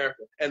Israel and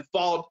America and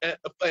fall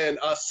and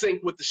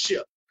sink with the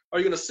ship? Are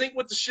you going to sink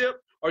with the ship?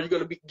 Or are you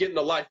going to be getting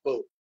a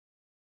lifeboat?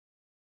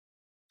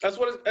 That's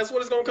what it's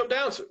going to come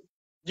down to.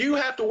 You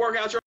have to work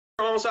out your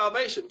own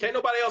salvation. Can't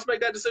nobody else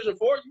make that decision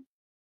for you.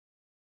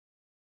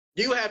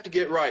 You have to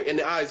get right in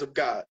the eyes of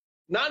God.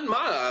 Not in my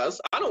eyes.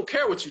 I don't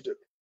care what you do.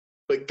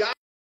 But God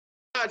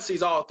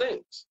sees all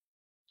things.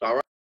 All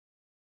right?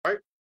 All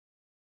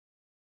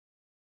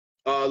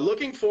right?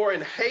 Looking for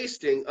and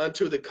hasting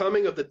unto the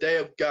coming of the day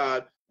of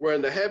God,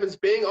 wherein the heavens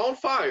being on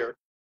fire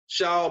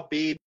shall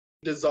be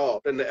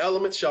dissolved, and the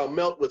elements shall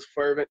melt with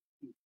fervent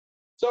heat.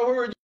 So who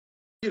are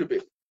you to be?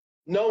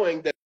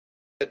 Knowing that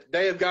the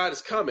day of God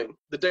is coming,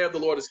 the day of the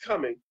Lord is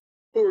coming,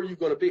 who are you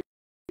going to be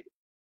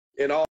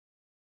in all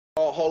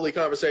holy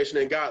conversation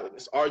and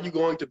godliness? Are you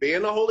going to be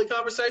in a holy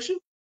conversation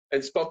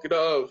and spoken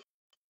of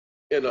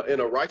in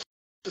a righteous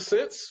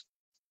sense,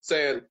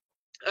 saying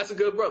that's a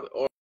good brother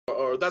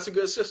or that's a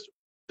good sister?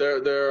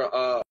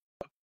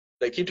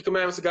 They keep the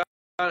commandments of God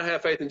and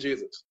have faith in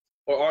Jesus.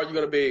 Or are you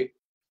going to be,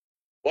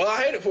 well,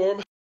 I hate it for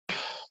them.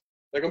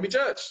 They're going to be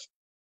judged.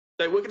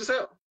 They're wicked as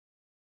hell.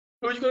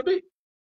 Who are you going to be?